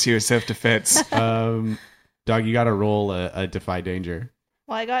dance against you in self-defense. Dog, you got to roll a defy danger.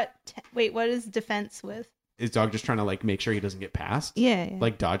 Well, I got. Wait, what is defense with? Is dog just trying to like make sure he doesn't get past? Yeah.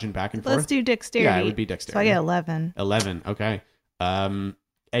 Like dodging back and forth? Let's do dexterity. Yeah, it would be So dexterity. I get 11. 11. Okay. And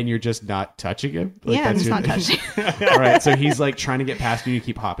you're just not touching him? Like, Yeah, I'm that's just your- not touching. All right. So he's like trying to get past you. You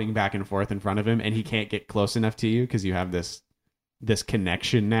keep hopping back and forth in front of him, and he can't get close enough to you because you have this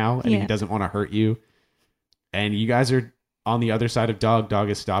connection now, and he Yeah. doesn't want to hurt you. And you guys are on the other side of Dog. Dog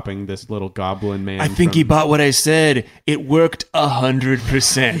is stopping this little goblin man. I think he bought what I said. It worked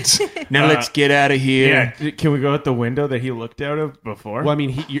 100%. Now let's get out of here. Yeah. Can we go out the window that he looked out of before? Well, I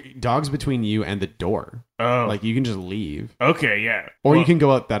mean, Dog's between you and the door. Oh. Like you can just leave, Okay, yeah. or Well, you can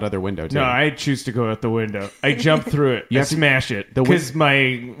go out that other window too. No, I choose to go out the window. I jump through it. You I have to- smash it. the win- Because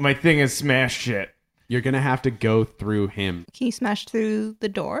my thing is smash shit. You're gonna have to go through him. Can you smash through the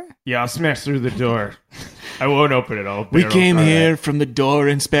door? Yeah, I'll smash through the door. I won't open it. I'll We barrel came through here it. from the Door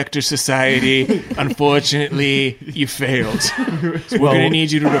Inspector Society. Unfortunately, you failed. So we're going to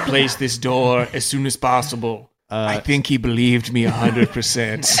need you to replace this door as soon as possible. I think he believed me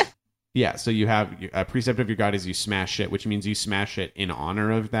 100%. Yeah, so you have a precept of your god is you smash it, which means you smash it in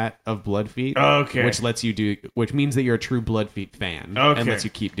honor of Bloodfeet. Okay. Which means that you're a true Bloodfeet fan, Okay. and lets you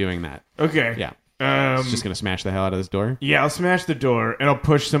keep doing that. Okay. Yeah, Um, it's just gonna smash the hell out of this door. yeah, I'll smash the door and I'll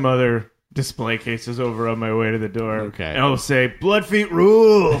push some other display cases over on my way to the door. Okay. And I'll say, Bloodfeet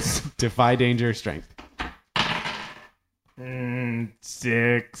rules. Defy danger, strength.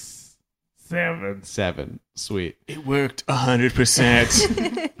 6, 7. 7. Sweet. It worked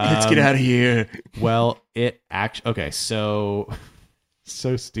 100%. Let's get out of here. Well, it actually okay. So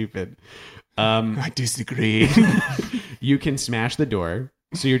stupid. I disagree. You can smash the door,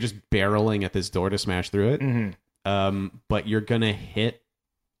 so you're just barreling at this door to smash through it. Mm-hmm. But you're gonna hit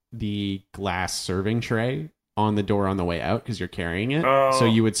the glass serving tray on the door on the way out because you're carrying it. Oh. So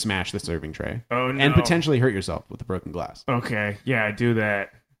you would smash the serving tray Oh, no. and potentially hurt yourself with the broken glass. Okay. Yeah, I do that.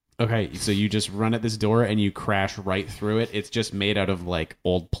 Okay, so you just run at this door and you crash right through it. It's just made out of like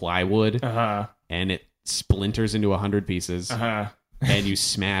old plywood, Uh-huh. and it splinters into 100 pieces. Uh-huh. And you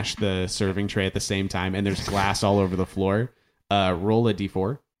smash the serving tray at the same time, and there's glass all over the floor. Roll a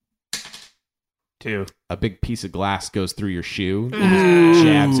d4. 2. A big piece of glass goes through your shoe, and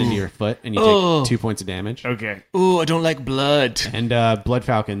jabs into your foot, and you take 2 points of damage. Okay. Ooh, I don't like blood. And Blood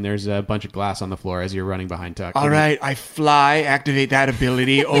Falcon, there's a bunch of glass on the floor as you're running behind Tuck. All right, I fly, activate that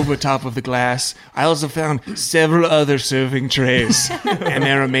ability over top of the glass. I also found several other serving trays, and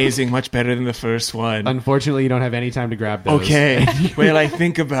they're amazing, much better than the first one. Unfortunately, you don't have any time to grab those. Okay, well, I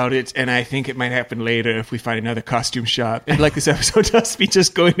think about it, and I think it might happen later if we find another costume shop. And like this episode does me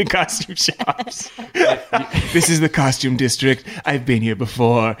just going to costume shops. This is the costume district. I've been here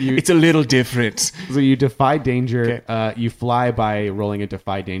before. It's a little different. So you defy danger. You fly by rolling a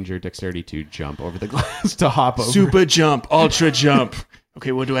defy danger dexterity to jump over the glass to hop over. Super jump, ultra jump.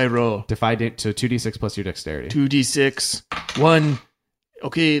 Okay, what do I roll? Defy so 2d6 plus your dexterity. 2d6. 1.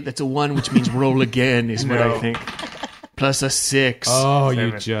 Okay, that's a 1, which means roll again is what I think. Plus a 6. Oh,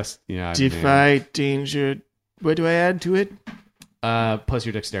 7. you just Defy danger. What do I add to it? plus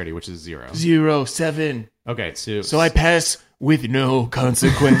your dexterity, which is 0. 0, 7. Okay, So I pass with no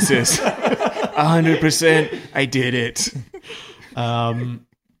consequences. 100%. I did it.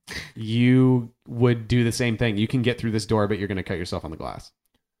 You would do the same thing. You can get through this door, but you're going to cut yourself on the glass.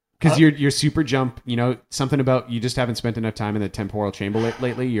 Because your super jump, something about you just haven't spent enough time in the temporal chamber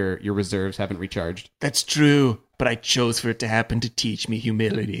lately. Your reserves haven't recharged. That's true, but I chose for it to happen to teach me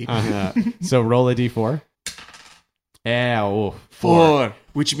humility. So roll a d4. Yeah, 4,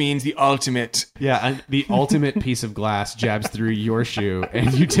 which means the ultimate. Yeah, and the ultimate piece of glass jabs through your shoe,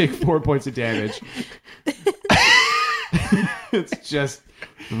 and you take 4 points of damage. It's just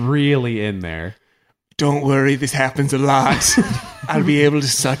really in there. Don't worry, this happens a lot. I'll be able to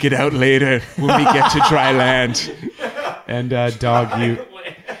suck it out later when we get to dry land. And Dog,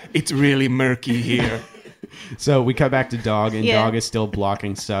 It's really murky here. So we cut back to Dog, and Dog is still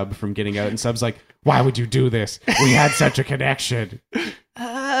blocking Sub from getting out, and Sub's like, "Why would you do this? We had such a connection."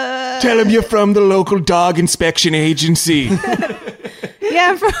 Tell him you're from the local dog inspection agency.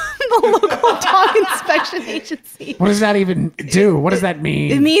 Yeah, from the local dog inspection agency. What does that even do? What does that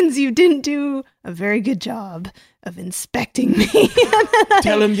mean? It means you didn't do a very good job of inspecting me.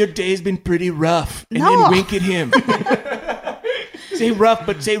 Tell him your day's been pretty rough, and No. then wink at him. Say rough,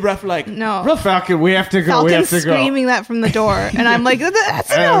 but say rough like... No. Falcon, we have to go. Falcon's screaming that from the door, and I'm like,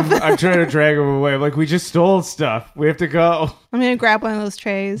 that's enough. I'm trying to drag him away. I'm like, we just stole stuff. We have to go. I'm gonna grab one of those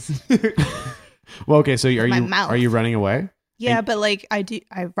trays. Well, okay, so My mouth. are you running away? Yeah, but like I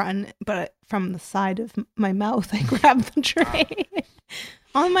run, but from the side of my mouth, I grab the tray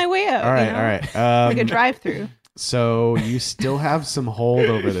on my way out. All right, you know? all right. Like a drive-through. So you still have some hold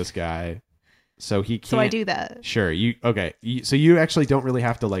over this guy. So he can't. So I do that. Sure. So you actually don't really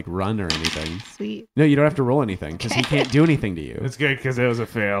have to like run or anything. Sweet. No, you don't have to roll anything because he can't do anything to you. It's good because it was a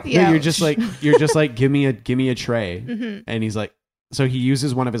fail. Yeah. No, you're just like give me a tray, and he's like, so he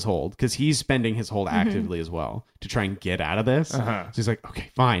uses one of his hold because he's spending his hold actively as well to try and get out of this. So he's like, okay,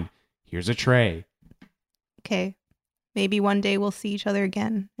 fine, here's a tray. Okay. Maybe one day we'll see each other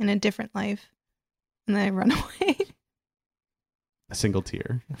again in a different life, and then I run away. A single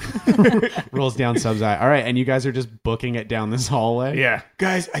tear rolls down Sub's eye. All right, and you guys are just booking it down this hallway. Yeah.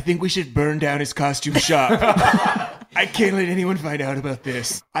 Guys, I think we should burn down his costume shop. I can't let anyone find out about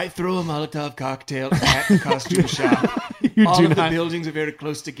this. I throw a Molotov cocktail at the costume shop. All of the buildings are very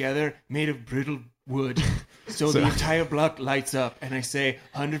close together, made of brittle wood. So the entire block lights up, and I say,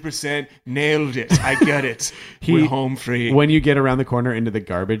 100% nailed it. I got it. We're home free. When you get around the corner into the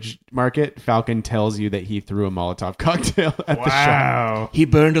garbage market, Falcon tells you that he threw a Molotov cocktail at the shop. Wow. He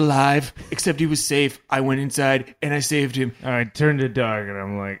burned alive, except he was safe. I went inside, and I saved him. I turned to Doug and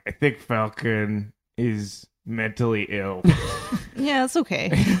I'm like, I think Falcon is mentally ill. Yeah, it's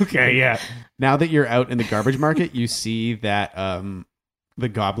okay. Okay, yeah. Now that you're out in the garbage market, you see that the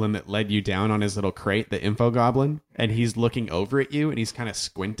goblin that led you down on his little crate, the info goblin, and he's looking over at you and he's kind of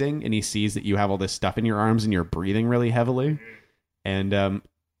squinting and he sees that you have all this stuff in your arms and you're breathing really heavily. And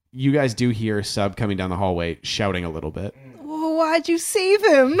you guys do hear Sub coming down the hallway shouting a little bit. Well, why'd you save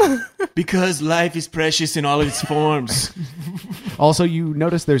him? Because life is precious in all of its forms. Also, you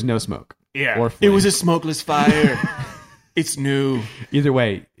notice there's no smoke. Yeah. Or It flame. was a smokeless fire. It's new. Either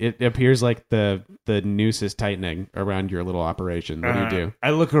way, it appears like the noose is tightening around your little operation. What do you do?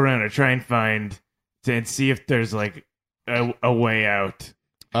 I look around. I try and find and see if there's like a way out.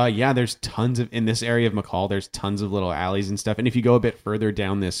 Yeah, there's tons of in this area of McCall. There's tons of little alleys and stuff. And if you go a bit further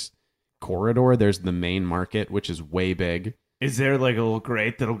down this corridor, there's the main market, which is way big. Is there like a little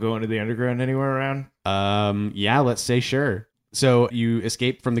grate that'll go into the underground anywhere around? Yeah, let's say sure. So you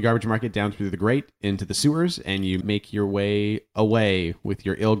escape from the garbage market down through the grate into the sewers, and you make your way away with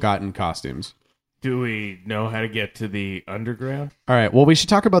your ill-gotten costumes. Do we know how to get to the underground? All right. Well, we should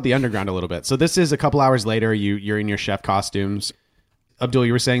talk about the underground a little bit. So this is a couple hours later. You're in your chef costumes. Abdul,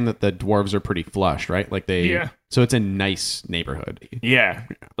 you were saying that the dwarves are pretty flush, right? Like they. Yeah. So it's a nice neighborhood. Yeah.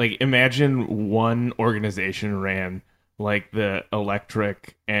 Like imagine one organization ran like the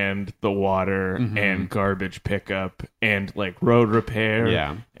electric and the water and garbage pickup and like road repair.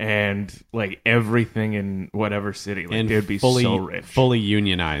 Yeah. And like everything in whatever city. Like And they'd be fully, so rich. fully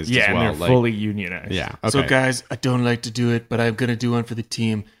unionized yeah, as well. and they're fully unionized. Yeah. Okay. So, guys, I don't like to do it, but I'm going to do one for the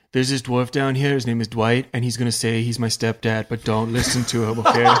team. There's this dwarf down here. His name is Dwight, and he's going to say he's my stepdad, but don't listen to him,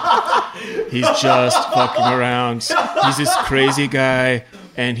 okay? He's just fucking around. He's this crazy guy,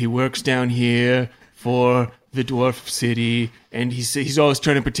 and he works down here for the dwarf city, and he's always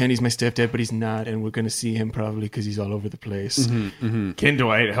trying to pretend he's my stepdad, but he's not, and we're going to see him probably because he's all over the place. Can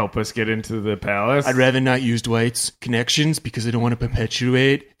Dwight help us get into the palace? I'd rather not use Dwight's connections because I don't want to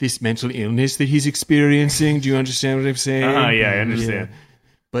perpetuate this mental illness that he's experiencing. Do you understand what I'm saying? Yeah, I understand.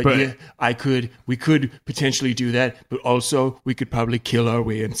 But yeah, we could potentially do that, but also we could probably kill our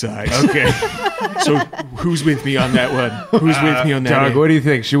way inside. Okay. So who's with me on that one? Who's with me on that? Dog, what do you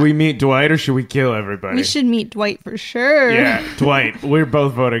think? Should we meet Dwight or should we kill everybody? We should meet Dwight for sure. Yeah, Dwight. We're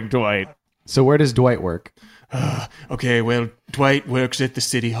both voting Dwight. So where does Dwight work? Okay, well, Dwight works at the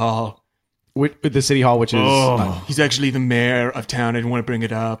city hall. With the city hall, which is He's actually the mayor of town. I didn't want to bring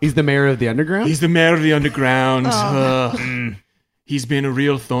it up. he's the mayor of the underground. He's the mayor of the underground. He's been a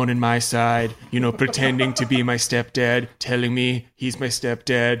real thorn in my side, pretending to be my stepdad, telling me he's my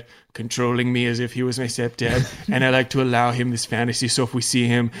stepdad, controlling me as if he was my stepdad. And I like to allow him this fantasy. So if we see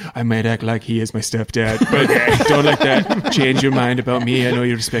him, I might act like he is my stepdad. But don't let that change your mind about me. I know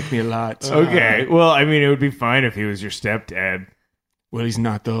you respect me a lot. Okay. Well, I mean, it would be fine if he was your stepdad. Well, he's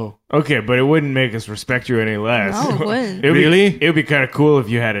not, though. Okay, but it wouldn't make us respect you any less. No, it wouldn't. It would be kind of cool if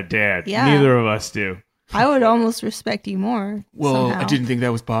you had a dad. Yeah. Neither of us do. I would almost respect you more. Well, somehow. I didn't think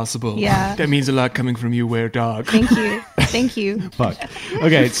that was possible. Yeah. That means a lot coming from you, were-dog. Thank you. Thank you. Fuck.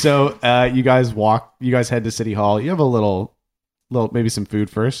 Okay, so you guys head to City Hall. You have a little maybe some food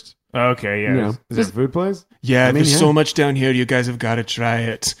first. Okay, yeah. No. Is there a food place? Yeah, there's yeah. so much down here. You guys have got to try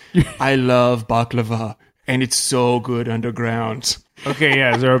it. I love baklava, and it's so good underground. Okay,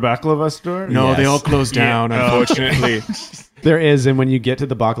 yeah. Is there a baklava store? No, Yes. they all closed down, Yeah. Oh. unfortunately. There is, and when you get to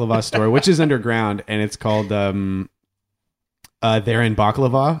the baklava store, which is underground, and it's called They're in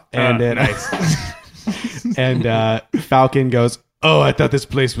Baklava, and Nice. and Falcon goes, "Oh, I thought this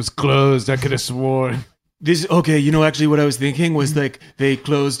place was closed. I could have sworn." Okay, actually what I was thinking was like they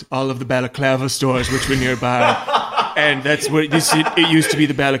closed all of the balaclava stores which were nearby. And that's where it used to be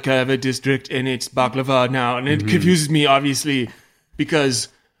the balaclava district, and it's baklava now. And it confuses me, obviously, because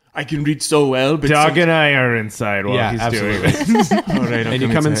I can read so well. But Dog and I are inside while Yeah, he's absolutely. doing it. all right, I'll And you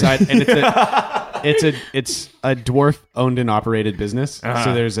come inside, and it's a dwarf owned and operated business. Uh-huh.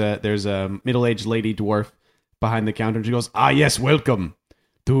 So there's a middle-aged lady dwarf behind the counter, and she goes, "Ah, yes, welcome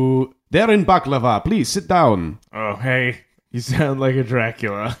to They're in Baklava. Please sit down." Oh, hey. You sound like a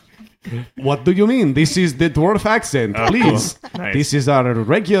Dracula. "What do you mean? This is the dwarf accent. Oh, Please. cool. Nice. This is our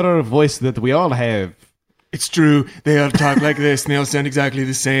regular voice that we all have." It's true. They all talk like this, and they all sound exactly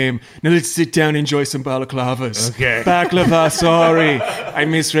the same. Now let's sit down and enjoy some balaclavas. Okay. Baklava, sorry. I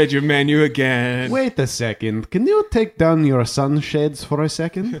misread your menu again. Wait a second. Can you take down your sunshades for a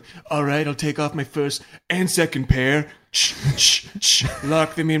second? All right, I'll take off my first and second pair. Shh.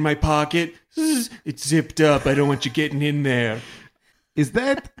 Lock them in my pocket. Zzz, it's zipped up. I don't want you getting in there. Is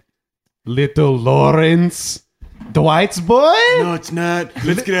that little Lawrence, Dwight's boy? No, it's not.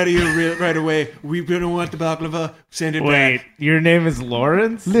 Let's get out of here right away. We don't want the baklava. Send it Wait, back. your name is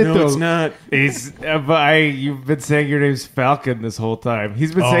Lawrence? Little. No, it's not. You've been saying your name's Falcon this whole time.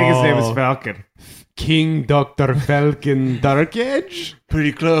 He's been saying his name is Oh. Falcon. King Dr. Falcon Darkedge?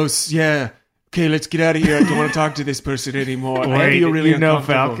 Pretty close, yeah. Okay, let's get out of here. I don't want to talk to this person anymore. I Wait, feel really you know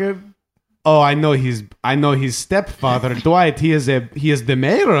uncomfortable. Falcon? Oh, I know his stepfather, Dwight. He is the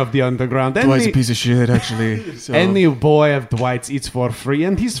mayor of the underground. Dwight's a piece of shit, actually. So. Any boy of Dwight's eats for free,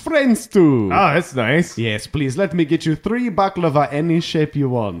 and his friends too. Oh, that's nice. Yes, please let me get you 3 baklava any shape you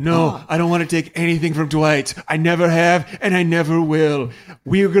want. No, I don't want to take anything from Dwight. I never have, and I never will.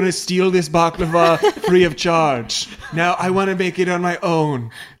 We're going to steal this baklava free of charge. Now, I want to make it on my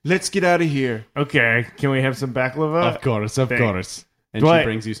own. Let's get out of here. Okay, can we have some baklava? Of course. Thanks. And Dwight. she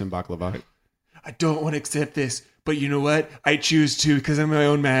brings you some baklava. I don't want to accept this, but you know what? I choose to because I'm my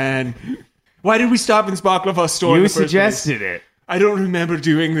own man. Why did we stop in this baklava store? in You the first suggested place? it. I don't remember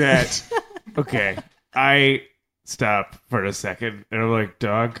doing that. Okay, I stop for a second, and I'm like,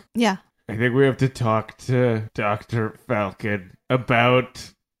 Dog, Yeah. I think we have to talk to Dr. Falcon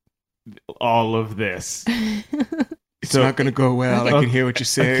about all of this. It's not going to go well. I can hear what you're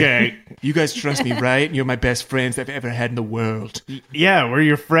saying. Okay. You guys trust me, right? You're my best friends I've ever had in the world. Yeah, we're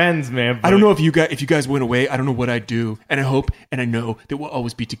your friends, man. I don't know if you guys went away. I don't know what I'd do. And I hope and I know that we'll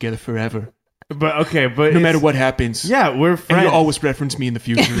always be together forever. But no matter what happens. Yeah, we're friends. And you'll always reference me in the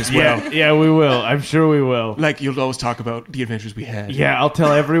future as well. Yeah, we will. I'm sure we will. Like, you'll always talk about the adventures we had. Yeah, I'll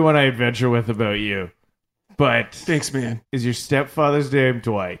tell everyone I adventure with about you. But thanks, man. Is your stepfather's name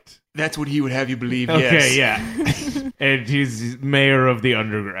Dwight? That's what he would have you believe, okay, yes. Yeah. And he's mayor of the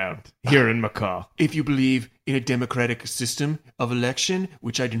underground here in Macaw. If you believe in a democratic system of election,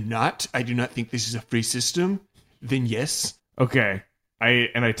 which I do not think this is a free system, then yes. Okay.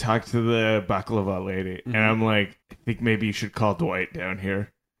 I talked to the baklava lady, and I'm like, I think maybe you should call Dwight down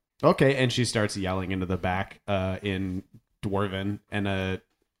here. Okay, and she starts yelling into the back in Dwarven, and a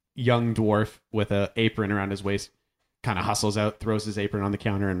young dwarf with an apron around his waist kind of hustles out, throws his apron on the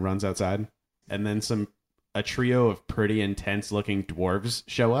counter, and runs outside. And then a trio of pretty intense-looking dwarves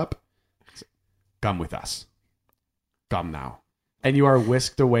show up. Come with us. Come now. And you are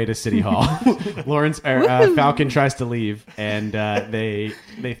whisked away to City Hall. Falcon tries to leave, and they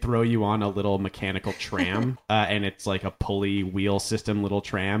throw you on a little mechanical tram, and it's like a pulley wheel system little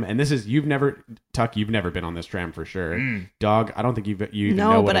tram. And this is you've never been on this tram for sure. Dog, I don't think you even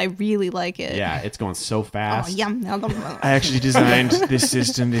know. No, but I really like it. Yeah, it's going so fast. Oh, yum. I actually designed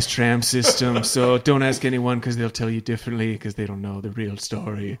this tram system, so don't ask anyone because they'll tell you differently because they don't know the real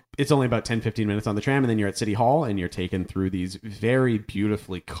story. It's only about 10-15 minutes on the tram, and then you're at City Hall, and you're taken through these very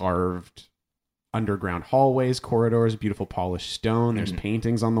beautifully carved underground hallways, corridors, beautiful polished stone. There's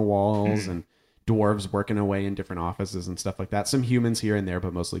paintings on the walls and dwarves working away in different offices and stuff like that. Some humans here and there,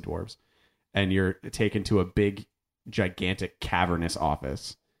 but mostly dwarves. And you're taken to a big, gigantic, cavernous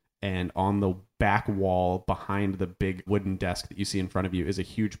office. And on the back wall, behind the big wooden desk that you see in front of you, is a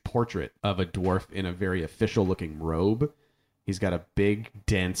huge portrait of a dwarf in a very official-looking robe. He's got a big,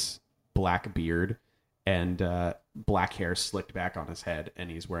 dense black beard and black hair slicked back on his head, and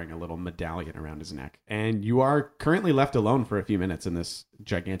he's wearing a little medallion around his neck. And you are currently left alone for a few minutes in this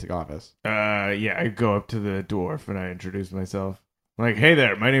gigantic office. Yeah, I go up to the dwarf and I introduce myself. I'm like, hey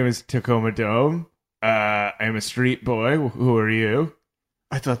there, my name is Tacoma Dome. I'm a street boy. Who are you?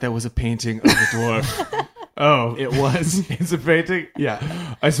 I thought that was a painting of the dwarf. Oh, it was. It's a painting?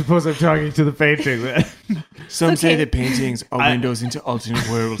 Yeah. I suppose I'm talking to the painting then. Some say that paintings are windows into alternate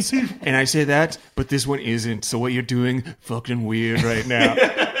worlds. And I say that, but this one isn't. So what you're doing, fucking weird right now.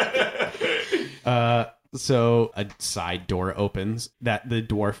 So a side door opens. That the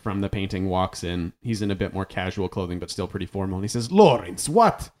dwarf from the painting walks in. He's in a bit more casual clothing, but still pretty formal. And he says, Lorigins,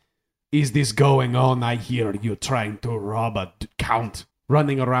 what is this going on? I hear you trying to rob a count.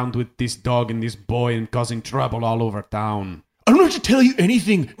 Running around with this dog and this boy and causing trouble all over town. I don't have to tell you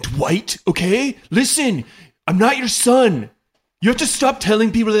anything, Dwight, okay? Listen, I'm not your son. You have to stop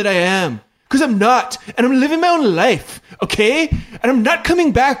telling people that I am. Because I'm not. And I'm living my own life, okay? And I'm not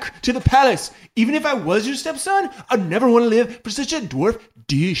coming back to the palace. Even if I was your stepson, I'd never want to live for such a dwarf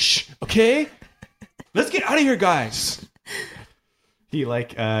dish, okay? Let's get out of here, guys. He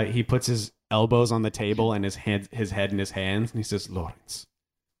puts his elbows on the table and his head in his hands, and he says, Lawrence,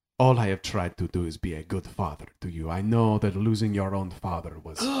 all I have tried to do is be a good father to you. I know that losing your own father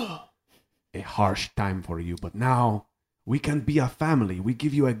was a harsh time for you, but now we can be a family. We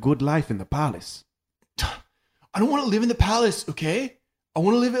give you a good life in the palace. I don't want to live in the palace, okay? I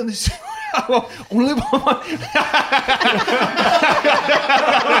want to live in this... I want to live on my...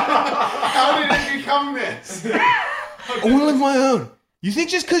 How did it become this? I want to live my own. You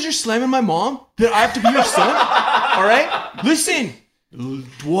think just because you're slamming my mom that I have to be your son? All right? Listen,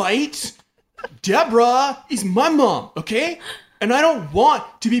 Dwight, Deborah is my mom, okay? And I don't want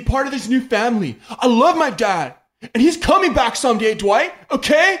to be part of this new family. I love my dad. And he's coming back someday, Dwight,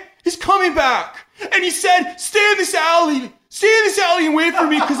 okay? He's coming back. And he said, stay in this alley. Stay in this alley and wait for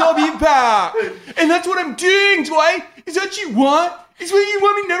me because I'll be back. And that's what I'm doing, Dwight. Is that what you want? Is what you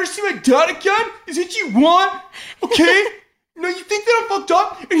want me to never see my dad again? Is that what you want? Okay? No, you think that I'm fucked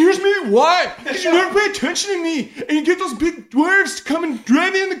up? And here's maybe why. Because you never pay attention to me. And you get those big dwarves to come and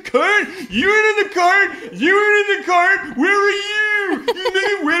drive me in the cart. You ain't in the cart. You ain't in the cart. Where were you? You made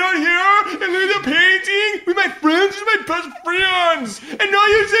me wait out here and look at the painting with my friends and my best friends. And now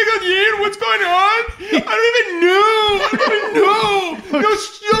you're saying again what's going on? I don't even know. No,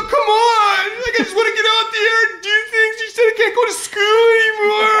 come on. Like, I just want to get out there and do things. You said I can't go to school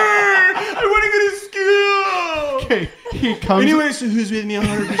anymore. I want to go to school. Okay. He comes. Anyway, so who's with me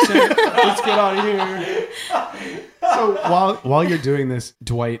 100%? Let's get out of here. So while you're doing this,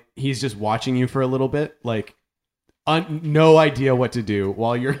 Dwight, he's just watching you for a little bit, like no idea what to do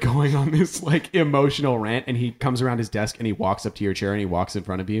while you're going on this like emotional rant, and he comes around his desk and he walks up to your chair and he walks in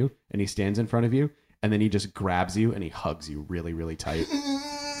front of you and he stands in front of you, and then he just grabs you and he hugs you really, really tight.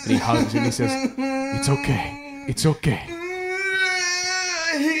 And he hugs you and he says, "It's okay. It's okay."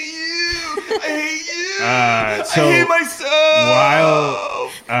 I hate you. I hate you. So I hate myself.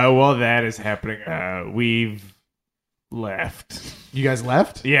 While that is happening, we've left. You guys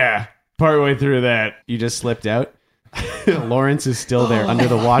left? Yeah, partway through that. You just slipped out? Lawrence is still there under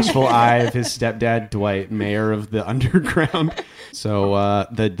the watchful eye of his stepdad, Dwight, mayor of the underground. So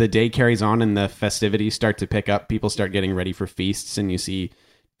the day carries on and the festivities start to pick up. People start getting ready for feasts, and you see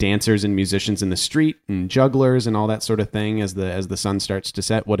dancers and musicians in the street and jugglers and all that sort of thing as the sun starts to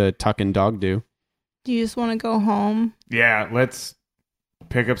set. What do Tuck and Dog do? Do you just want to go home? Yeah, let's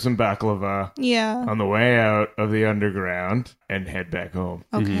pick up some baklava Yeah. on the way out of the underground and head back home.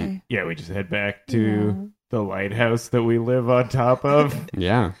 Okay. Yeah, we just head back to the lighthouse that we live on top of.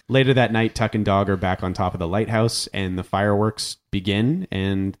 Yeah. Later that night, Tuck and Dog are back on top of the lighthouse, and the fireworks begin,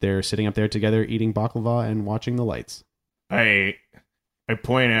 and they're sitting up there together eating baklava and watching the lights. I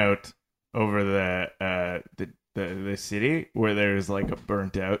point out over the city where there's like a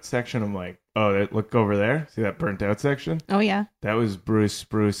burnt out section. I'm like, oh, look over there. See that burnt out section? Oh, yeah. That was Bruce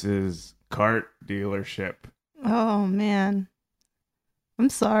Spruce's cart dealership. Oh, man. I'm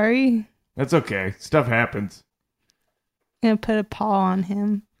sorry. That's okay. Stuff happens. I'm going to put a paw on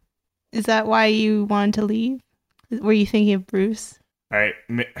him. Is that why you wanted to leave? Were you thinking of Bruce?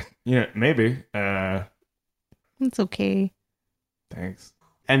 Maybe. It's okay. Thanks.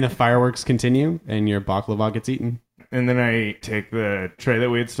 And the fireworks continue, and your baklava gets eaten. And then I take the tray that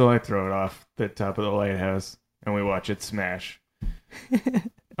we had stolen, I throw it off the top of the lighthouse, and we watch it smash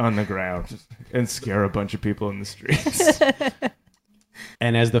on the ground and scare a bunch of people in the streets.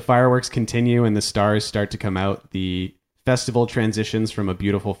 And as the fireworks continue and the stars start to come out, the festival transitions from a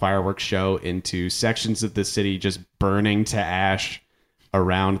beautiful fireworks show into sections of the city just burning to ash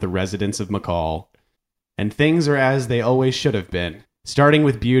around the residents of McCall. And things are as they always should have been, starting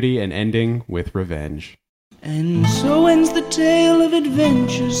with beauty and ending with revenge. And so ends the tale of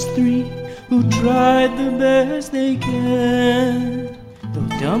adventures three who tried the best they can. Though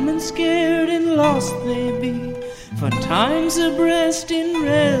dumb and scared and lost they be, for times abreast in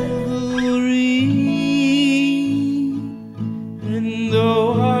revelry. And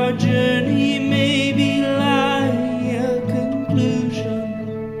though our journey may be like a conclusion,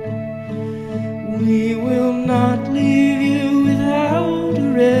 we will not leave you without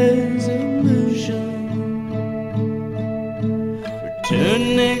a resolution.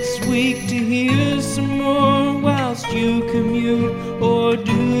 Return next week to hear some more whilst you commute or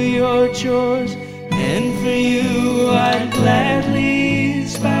do your chores. And for you